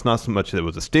confidence. Not so much that it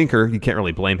was a stinker. You can't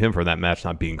really blame him for that match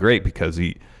not being great because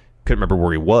he couldn't remember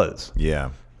where he was. Yeah,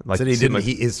 like said he didn't.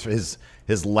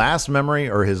 His last memory,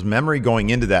 or his memory going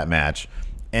into that match,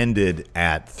 ended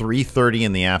at 3:30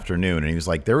 in the afternoon, and he was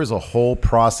like, there was a whole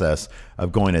process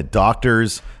of going to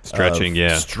doctors, stretching.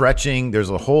 There's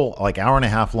a whole hour and a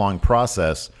half long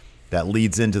process that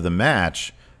leads into the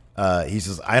match. He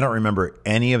says, I don't remember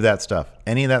any of that stuff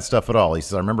at all. He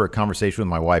says, I remember a conversation with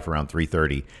my wife around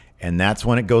 3:30, And that's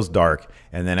when it goes dark.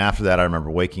 And then after that, I remember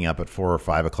waking up at 4 or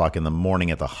 5 o'clock in the morning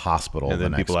at the hospital. And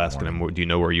then people asking him, "Do you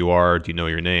know where you are? Do you know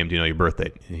your name? Do you know your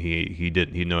birthday?" And he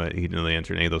didn't. He didn't know the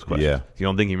answer to any of those questions. Yeah. The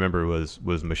only thing he remembered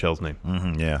was Michelle's name.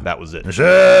 Yeah, that was it.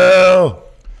 Michelle.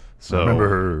 So I remember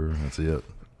her. That's it.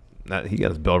 He got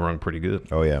his bell rung pretty good.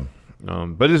 Oh yeah.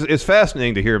 But it's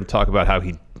fascinating to hear him talk about how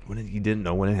he didn't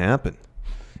know when it happened.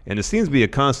 And it seems to be a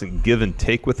constant give and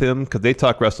take with him because they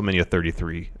talk WrestleMania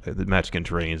 33, the match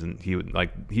against Reigns, and he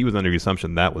was under the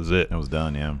assumption that was it. That was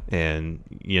done, yeah. And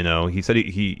he said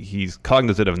he's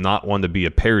cognizant of not wanting to be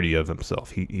a parody of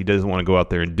himself. He doesn't want to go out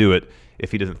there and do it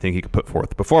if he doesn't think he could put forth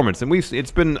the performance. And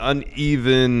it's been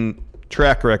uneven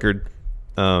track record,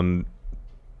 even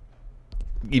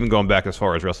going back as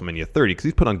far as WrestleMania 30 because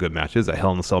he's put on good matches. That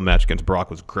Hell in a Cell match against Brock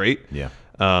was great. Yeah.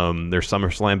 Their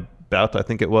SummerSlam bout, I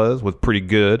think it was pretty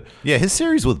good. Yeah, his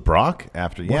series with Brock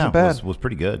was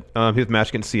pretty good. His match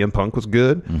against CM Punk was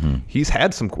good. Mm-hmm. He's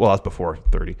had some, well, that's before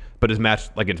 30, but his match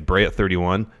against Bray at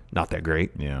 31, not that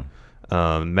great. Yeah.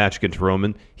 Match against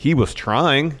Roman, he was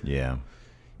trying. Yeah.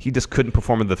 He just couldn't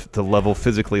perform at the level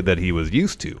physically that he was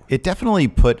used to. It definitely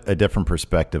put a different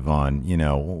perspective on,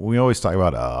 we always talk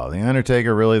about, the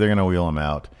Undertaker, really, they're going to wheel him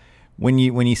out. When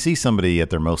you see somebody at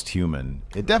their most human,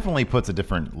 it definitely puts a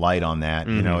different light on that.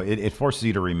 Mm-hmm. It forces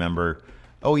you to remember,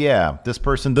 oh yeah, this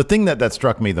person. The thing that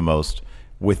struck me the most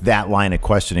with that line of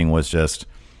questioning was just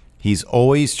he's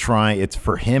always trying. It's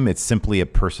for him. It's simply a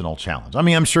personal challenge. I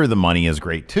mean, I'm sure the money is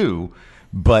great too,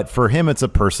 but for him, it's a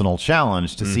personal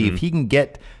challenge to see if he can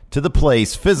get to the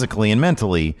place physically and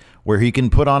mentally where he can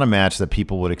put on a match that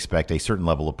people would expect a certain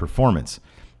level of performance.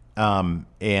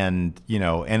 And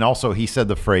also he said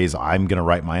the phrase, "I'm going to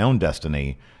write my own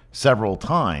destiny" several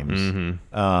times.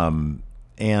 And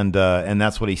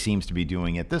that's what he seems to be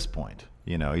doing at this point.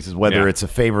 He says whether it's a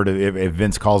favor if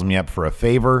Vince calls me up for a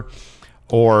favor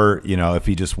or, if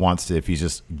he just wants to, if he's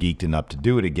just geeked enough to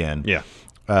do it again. Yeah.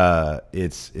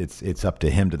 It's up to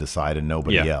him to decide and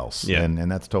nobody else. Yeah.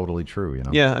 And that's totally true.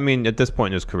 Yeah. I mean, at this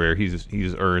point in his career,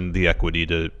 he's earned the equity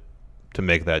to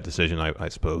make that decision, I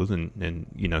suppose. And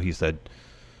he said,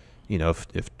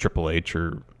 if Triple H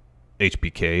or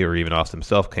HBK or even Austin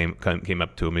himself came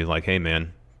up to him, he's like, "Hey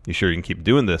man, you sure you can keep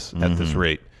doing this at this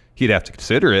rate?" He'd have to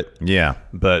consider it. Yeah.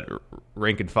 But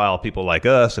rank and file people like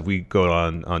us, if we go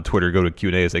on Twitter, go to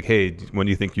Q&A, it's like, "Hey, when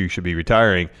do you think you should be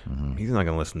retiring?" He's not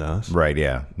going to listen to us. Right,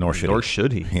 yeah. Nor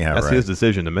should he. Yeah, that's his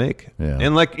decision to make. Yeah.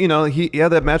 And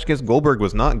that match against Goldberg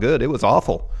was not good. It was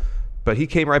awful. But he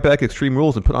came right back to Extreme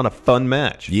Rules and put on a fun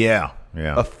match. Yeah.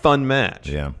 A fun match.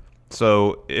 Yeah.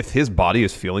 So if his body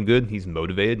is feeling good, he's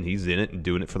motivated, and he's in it and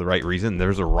doing it for the right reason,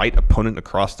 there's a right opponent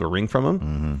across the ring from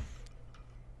him,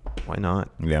 why not?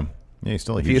 Yeah. Yeah, he's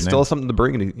still a huge name. He name. still has something to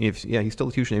bring. He's still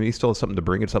a huge name. He still has something to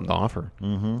bring and something to offer.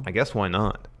 I guess why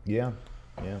not? Yeah.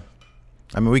 Yeah.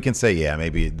 I mean, we can say,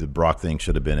 maybe the Brock thing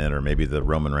should have been it, or maybe the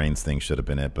Roman Reigns thing should have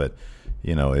been it, but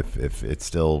if it's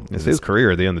still... It's his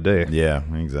career at the end of the day. Yeah,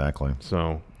 exactly.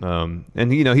 So,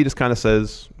 and he just kind of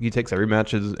says he takes every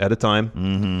match at a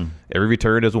time. Every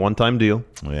return is a one-time deal.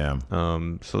 Yeah.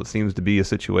 So it seems to be a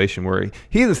situation where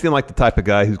he doesn't seem like the type of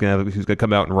guy who's gonna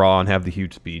come out in Raw and have the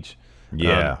huge speech.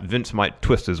 Yeah. Vince might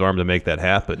twist his arm to make that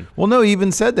happen. Well, no, he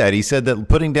even said that. He said that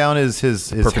putting down his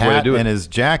hat and his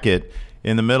jacket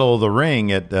in the middle of the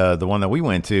ring at the one that we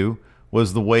went to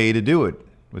was the way to do it.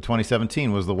 With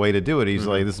 2017 was the way to do it. He's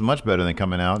like, this is much better than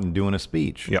coming out and doing a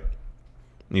speech. Yep.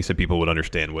 And he said people would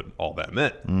understand what all that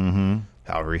meant.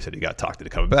 However, he said he got talked into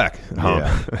coming back.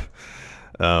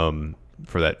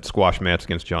 For that squash match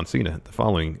against John Cena the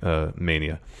following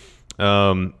Mania.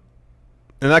 And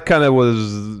that kind of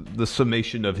was the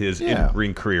summation of his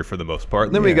in-ring career for the most part.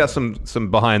 And then we got some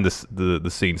behind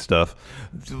the scenes stuff.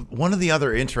 One of the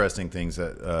other interesting things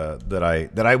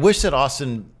that I wish that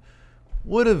Austin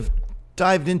would have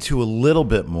dived into a little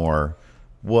bit more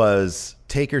was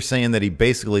Taker saying that he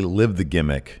basically lived the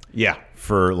gimmick. Yeah.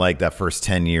 For like that first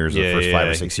 10 years or first 5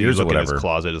 or 6 years or whatever. His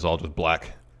closet is all just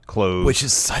black clothes. Which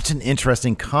is such an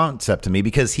interesting concept to me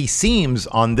because he seems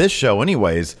on this show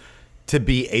anyways to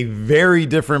be a very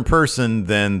different person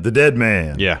than the dead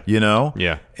man. Yeah.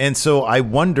 Yeah. And so I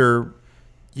wonder,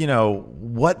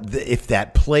 if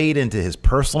that played into his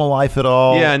personal life at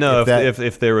all. Yeah, I know.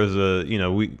 If there was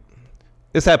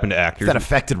this happened to actors. That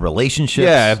affected relationships.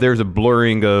 Yeah, if there's a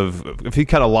blurring if he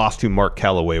kind of lost who Mark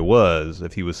Calloway was,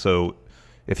 if he was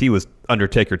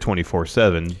Undertaker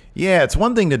 24/7. Yeah, it's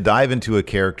one thing to dive into a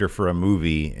character for a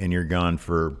movie and you're gone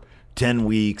for 10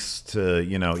 weeks to,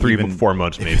 3 4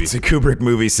 months maybe. It's a Kubrick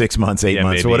movie, 6 months, 8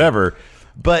 months, maybe. or whatever.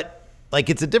 But like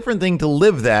it's a different thing to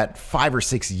live that 5 or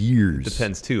 6 years.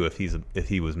 Depends too if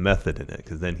he was method in it,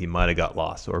 because then he might have got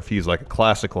lost. Or if he's like a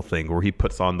classical thing where he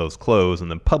puts on those clothes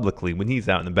and then publicly when he's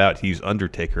out and about he's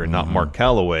Undertaker and not Mark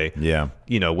Calloway. Yeah.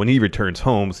 When he returns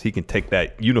home, he can take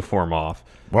that uniform off,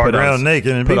 walk around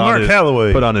naked and be Mark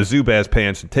Calloway. Put on his Zubaz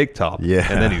pants and tank top. Yeah.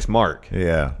 And then he's Mark.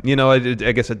 Yeah. I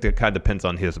guess it kind of depends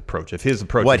on his approach. If his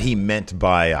approach what he meant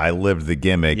by I lived the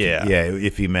gimmick. Yeah.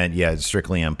 If he meant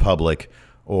strictly in public.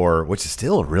 Or, which is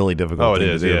still a really difficult thing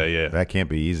to do. Yeah. That can't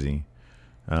be easy.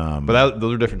 But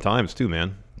those are different times too,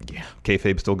 man. Yeah.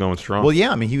 Kayfabe's still going strong. Well,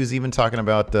 yeah. I mean, he was even talking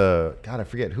about, I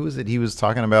forget, who is it he was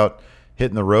talking about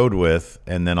hitting the road with,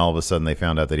 and then all of a sudden they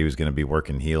found out that he was going to be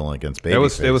working heel against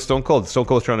Babyface. It was Stone Cold. Stone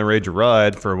Cold was trying to arrange a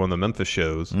ride for one of the Memphis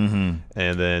shows, and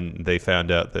then they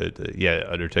found out that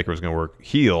Undertaker was going to work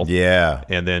heel. Yeah,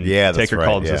 and then Taker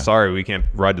called and said, "Sorry, we can't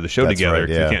ride to the show together. Right,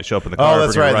 You can't show up in the car." Oh,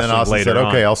 that's right. Then Austin said,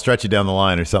 "Okay, on. I'll stretch you down the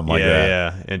line or something like that."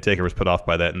 Yeah, and Taker was put off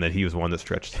by that, and then he was the one that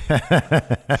stretched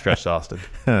Austin.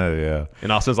 Oh yeah,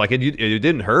 and Austin's like, "It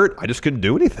didn't hurt. I just couldn't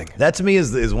do anything." That to me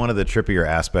is one of the trippier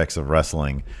aspects of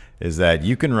wrestling. Is that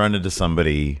you can run into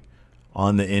somebody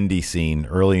on the indie scene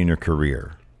early in your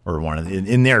career, or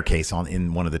in their case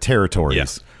in one of the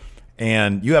territories,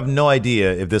 and you have no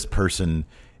idea if this person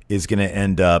is going to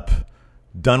end up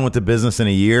done with the business in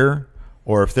a year,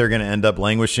 or if they're going to end up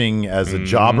languishing as a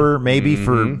jobber maybe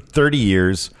for 30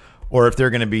 years, or if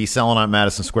they're going to be selling out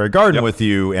Madison Square Garden with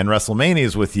you and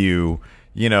WrestleManias with you.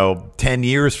 10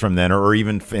 years from then, or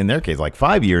even in their case, like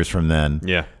 5 years from then.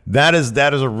 Yeah. That is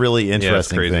a really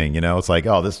interesting thing. It's like,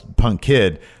 oh, this punk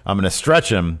kid, I'm going to stretch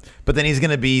him, but then he's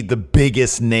going to be the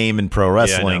biggest name in pro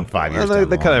wrestling 5 years down the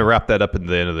They line. kind of wrapped that up at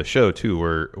the end of the show, too,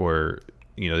 where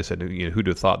they said, who'd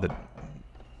have thought that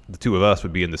the two of us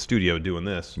would be in the studio doing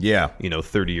this,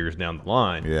 30 years down the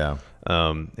line. Yeah.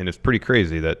 And it's pretty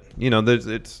crazy that,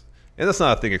 and that's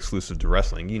not a thing exclusive to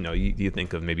wrestling. You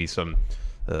think of maybe some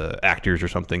actors or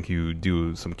something who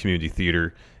do some community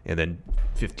theater, and then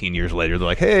 15 years later they're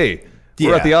like, "Hey,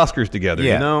 we're at the Oscars together."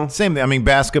 Same thing. I mean,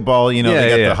 basketball. They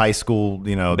got the high school,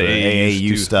 the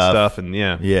AAU stuff, and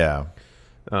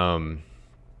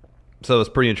so it's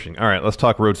pretty interesting. All right, let's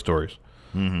talk road stories.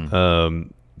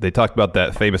 They talked about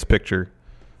that famous picture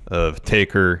of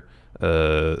Taker,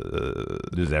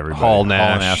 there's everybody. Hall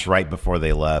Nash right before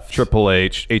they left. Triple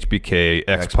H, HBK,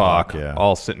 X-Pac, yeah.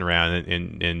 all sitting around,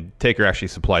 and Taker actually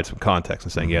supplied some context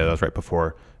and saying, that was right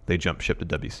before they jumped ship to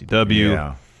WCW.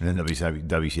 Yeah, and then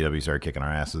WCW started kicking our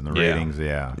asses in the ratings.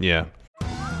 Yeah.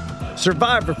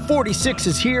 Survivor 46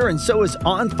 is here, and so is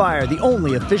On Fire, the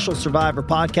only official Survivor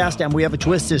podcast, and we have a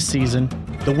twist this season.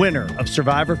 The winner of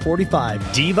Survivor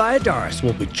 45, Dee Valladares,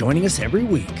 will be joining us every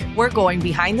week. We're going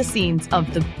behind the scenes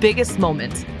of the biggest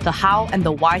moments, the how and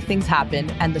the why things happen,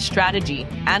 and the strategy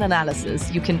and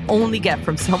analysis you can only get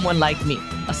from someone like me,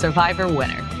 a Survivor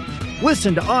winner.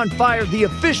 Listen to On Fire, the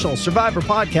official Survivor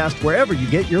podcast, wherever you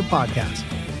get your podcast.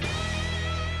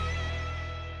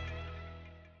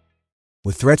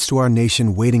 With threats to our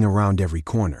nation waiting around every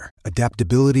corner,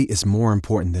 adaptability is more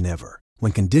important than ever.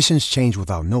 When conditions change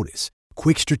without notice,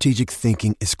 quick strategic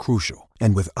thinking is crucial.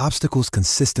 And with obstacles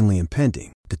consistently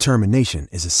impending, determination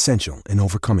is essential in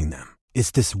overcoming them. It's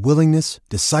this willingness,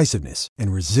 decisiveness,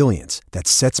 and resilience that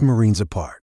sets Marines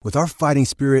apart. With our fighting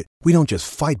spirit, we don't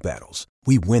just fight battles,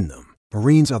 we win them.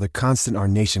 Marines are the constant our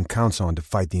nation counts on to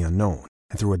fight the unknown.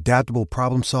 And through adaptable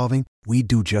problem solving, we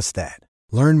do just that.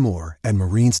 Learn more at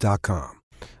Marines.com.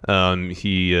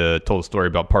 He told a story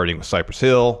about partying with Cypress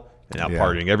Hill and out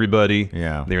partying everybody.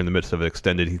 Yeah. They're in the midst of an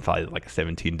extended, he thought like a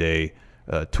 17-day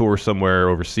tour somewhere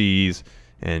overseas.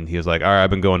 And he was like, all right, I've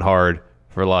been going hard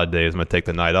for a lot of days. I'm going to take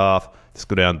the night off. Just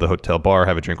go down to the hotel bar,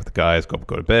 have a drink with the guys, go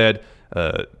to bed.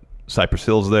 Cypress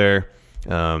Hill's there.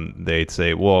 They'd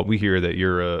say, well, we hear that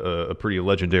you're a pretty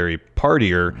legendary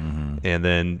partier. And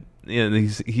then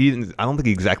he I don't think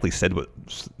he exactly said what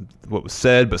was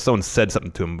said, but someone said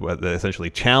something to him that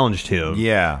essentially challenged him.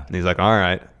 Yeah. And he's like, all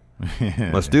right,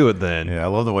 let's do it then. Yeah, I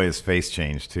love the way his face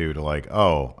changed too, to like,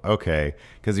 oh, okay.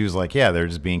 Because he was like, yeah, they're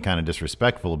just being kind of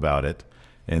disrespectful about it.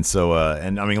 And so,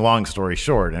 and I mean, long story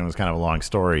short, and it was kind of a long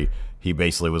story, he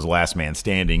basically was last man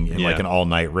standing in like an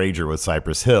all-night rager with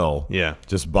Cypress Hill. Yeah.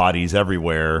 Just bodies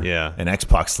everywhere. Yeah. And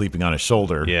X-Pac sleeping on his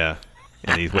shoulder. Yeah.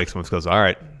 And he wakes up and goes, all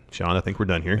right, Sean, I think we're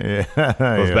done here. Yeah.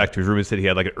 Goes back to his room and said he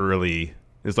had like an early,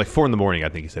 it was like 4 a.m, I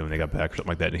think he said, when they got back or something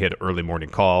like that. And he had an early morning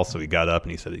call, so he got up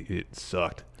and he said it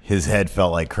sucked. His head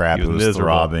felt like crap. He was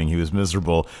throbbing. He was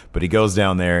miserable. But he goes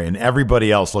down there, and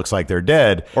everybody else looks like they're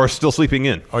dead. Or still sleeping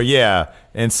in. Oh, yeah.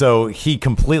 And so he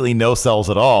completely no-sells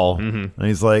it all. And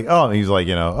he's like, oh,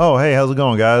 hey, how's it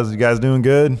going, guys? You guys doing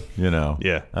good?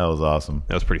 Yeah. That was awesome.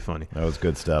 That was pretty funny. That was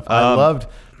good stuff. I loved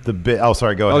the bit. Oh,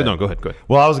 sorry, go ahead. Oh, no, go ahead.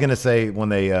 Well, I was going to say when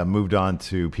they moved on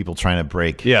to people trying to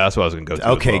break. Yeah, that's what I was going to go to.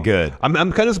 Okay, good. I'm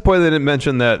kind of disappointed they didn't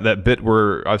mention that bit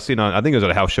where I've seen on, I think it was at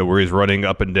a house show where he's running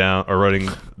up and down, or running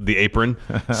the apron,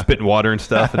 spitting water and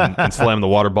stuff, and slamming the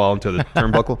water ball into the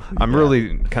turnbuckle. I'm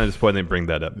really kind of disappointed they didn't bring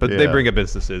that up. But they bring up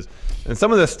instances. And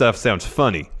some of this stuff sounds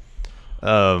funny.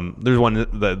 There's one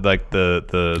that like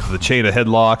the chain of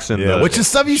headlocks and which is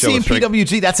stuff you see in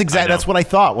PWG. That's what I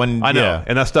thought when I know,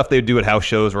 and that stuff they do at house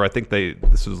shows where I think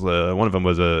this was one of them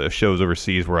was a shows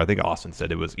overseas where I think Austin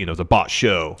said it was it was a bot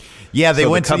show. Yeah, they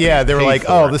went to they were like,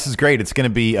 oh, this is great. It's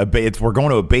going to be we're going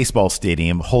to a baseball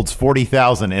stadium, holds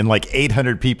 40,000 and like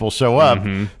 800 people show up.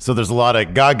 So there's a lot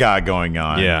of gaga going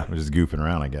on. Yeah, which is goofing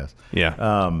around, I guess.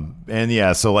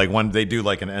 Yeah. So like when they do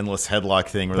like an endless headlock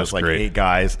thing where there's like 8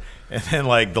 guys. And then,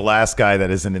 like, the last guy that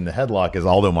isn't in the headlock is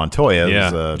Aldo Montoya.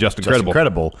 Yeah, just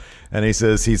incredible. And he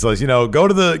says, go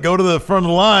to the front of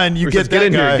the line. You get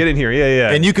in here. Get in here.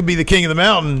 Yeah. And you could be the king of the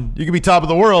mountain. You could be top of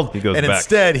the world. He goes and back.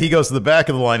 Instead, he goes to the back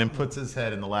of the line and puts his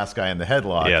head in the last guy in the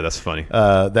headlock. Yeah, that's funny.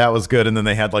 That was good. And then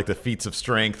they had like the feats of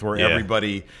strength where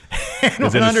everybody.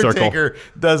 And when Undertaker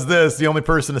does this, the only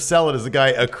person to sell it is the guy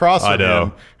across from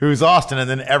him, who's Austin, and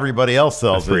then everybody else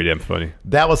sells it. That's pretty damn funny.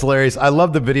 That was hilarious. I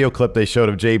love the video clip they showed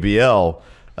of JBL.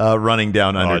 Running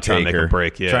down Undertaker,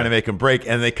 trying to make him break,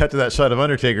 and they cut to that shot of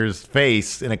Undertaker's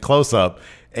face in a close-up,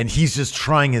 and he's just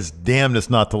trying his damnedest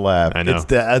not to laugh. I know.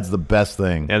 That's the best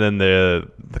thing. And then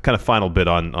the kind of final bit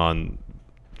on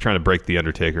trying to break the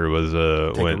Undertaker was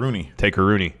Taker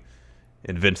Rooney,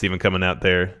 and Vince even coming out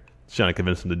there trying to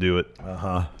convince him to do it.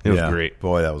 It was great.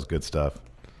 Boy, that was good stuff.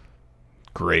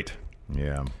 Great.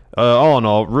 Yeah. All in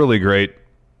all, really great.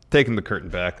 Taking the curtain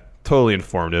back, totally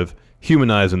informative.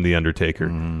 Humanizing the Undertaker,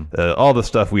 all the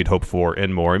stuff we'd hoped for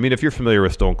and more. I mean, if you're familiar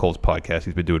with Stone Cold's podcast,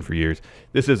 he's been doing for years.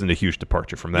 This isn't a huge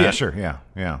departure from that. Yeah, sure,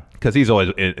 yeah. Because he's always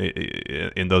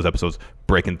in those episodes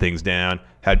breaking things down.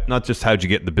 Not just how'd you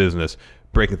get in the business,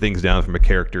 breaking things down from a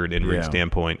character and in-ring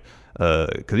standpoint.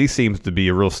 Because he seems to be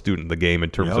a real student of the game in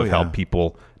terms of how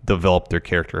people develop their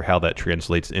character, how that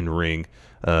translates in ring,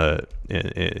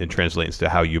 and translates to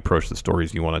how you approach the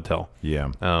stories you want to tell. Yeah.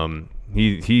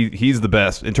 He's the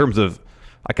best in terms of,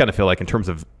 I kind of feel like in terms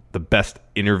of the best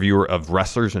interviewer of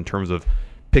wrestlers in terms of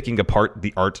picking apart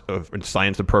the art of and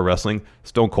science of pro wrestling.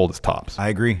 Stone Cold is tops. I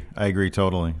agree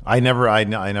totally. I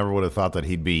never would have thought that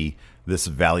he'd be this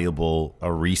valuable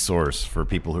a resource for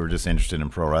people who are just interested in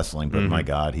pro wrestling. But my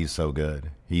God, he's so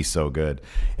good. He's so good.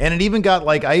 And it even got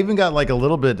like, a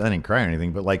little bit, I didn't cry or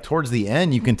anything, but like towards the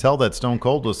end, you can tell that Stone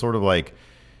Cold was sort of like,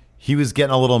 he was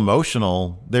getting a little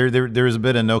emotional. There was a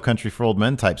bit of No Country for Old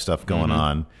Men type stuff going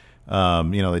on.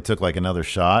 They took like another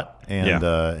shot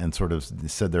and sort of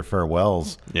said their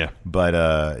farewells. Yeah. But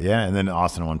and then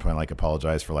Austin at one point like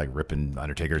apologized for like ripping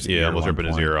Undertaker's ear. Yeah, almost ripping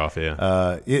his ear off.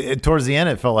 Yeah. Towards the end,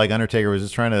 it felt like Undertaker was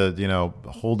just trying to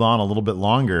hold on a little bit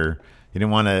longer. He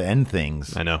didn't want to end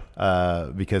things. I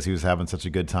know. Because he was having such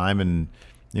a good time, and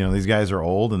these guys are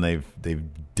old and they've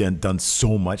done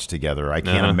so much together. I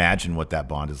can't imagine what that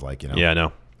bond is like. Yeah, I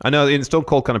know. And Stone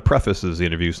Cold kind of prefaces the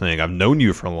interview saying, "I've known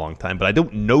you for a long time, but I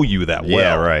don't know you that well."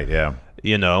 Yeah, right. Yeah.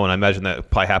 And I imagine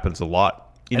that probably happens a lot.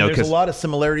 There's a lot of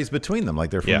similarities between them. Like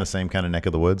they're from the same kind of neck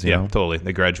of the woods. Yeah, totally.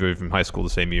 They graduated from high school the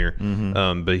same year.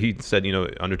 But he said,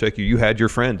 Undertaker, you had your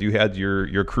friend, you had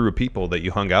your crew of people that you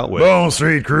hung out with. Bone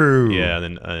Street Crew. Yeah,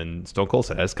 and Stone Cold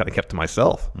said, I just kind of kept to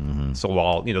myself. So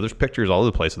while there's pictures all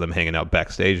over the place of them hanging out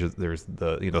backstage. There's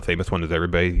the famous one is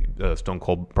everybody. Stone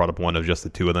Cold brought up one of just the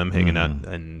two of them hanging out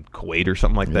in Kuwait or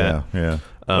something like that. Yeah.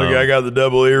 Look, I got the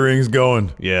double earrings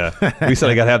going. Yeah. We said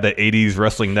I got to have that 80s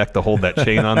wrestling neck to hold that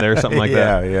chain on there or something like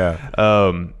that.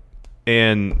 Yeah.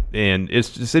 And it's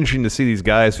just interesting to see these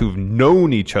guys who've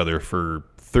known each other for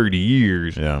 30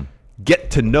 years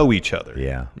get to know each other.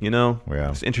 Yeah.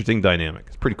 It's an interesting dynamic.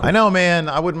 It's pretty cool. I know, man.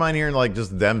 I wouldn't mind hearing like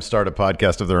just them start a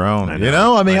podcast of their own. I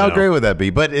mean, how great would that be?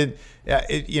 But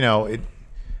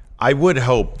I would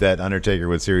hope that Undertaker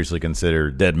would seriously consider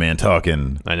Dead Man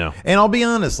Talking. I know. And I'll be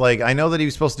honest, like, I know that he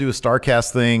was supposed to do a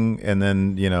StarCast thing, and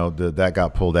then, that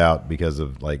got pulled out because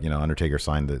of, like, Undertaker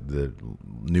signed the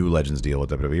new Legends deal with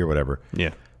WWE or whatever.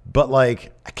 Yeah. But,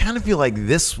 like, I kind of feel like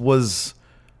this was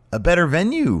a better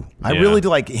venue. Yeah. I really do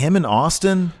like him and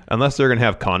Austin. Unless they're going to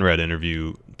have Conrad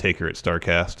interview Taker at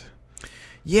StarCast.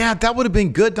 Yeah, that would have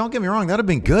been good. Don't get me wrong, that would have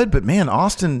been good. But man,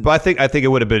 Austin. But I think it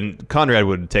would have been Conrad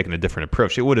would have taken a different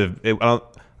approach. It would have.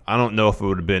 I don't know if it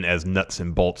would have been as nuts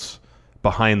and bolts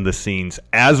behind the scenes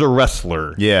as a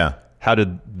wrestler. Yeah. How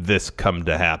did this come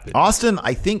to happen? Austin,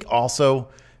 I think also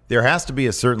there has to be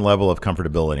a certain level of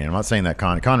comfortability. And I'm not saying that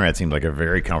Conrad seemed like a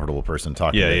very comfortable person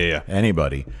talking to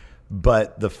anybody.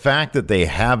 But the fact that they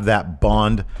have that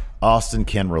bond, Austin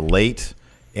can relate,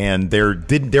 and there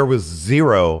is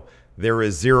zero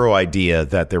idea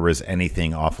that there was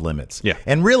anything off limits. Yeah.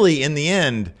 And really, in the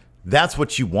end, that's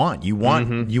what you want. You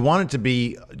want it to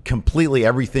be completely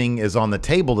everything is on the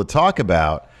table to talk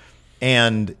about.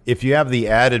 And if you have the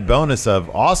added bonus of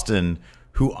Austin,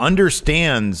 who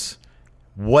understands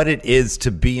what it is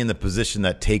to be in the position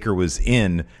that Taker was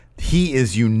in, he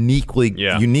is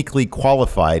uniquely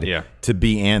qualified to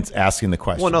be asking the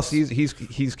questions. Well, else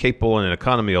he's capable in an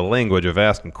economy of language of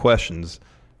asking questions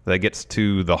that gets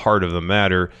to the heart of the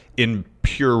matter in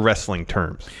pure wrestling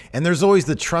terms. And there's always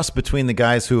the trust between the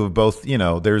guys who have both,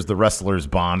 there's the wrestlers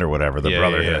bond or whatever, the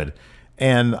brotherhood. Yeah.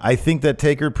 And I think that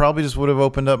Taker probably just would have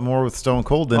opened up more with Stone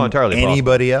Cold than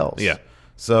anybody else. Yeah.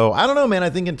 So I don't know, man. I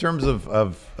think in terms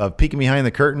of peeking behind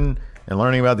the curtain and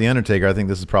learning about The Undertaker, I think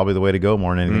this is probably the way to go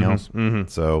more than anything else.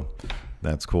 So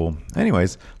that's cool.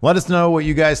 Anyways, let us know what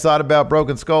you guys thought about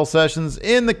Broken Skull Sessions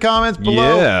in the comments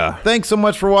below. Yeah. Thanks so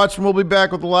much for watching. We'll be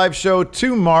back with the live show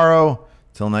tomorrow.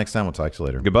 Till next time, we'll talk to you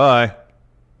later. Goodbye.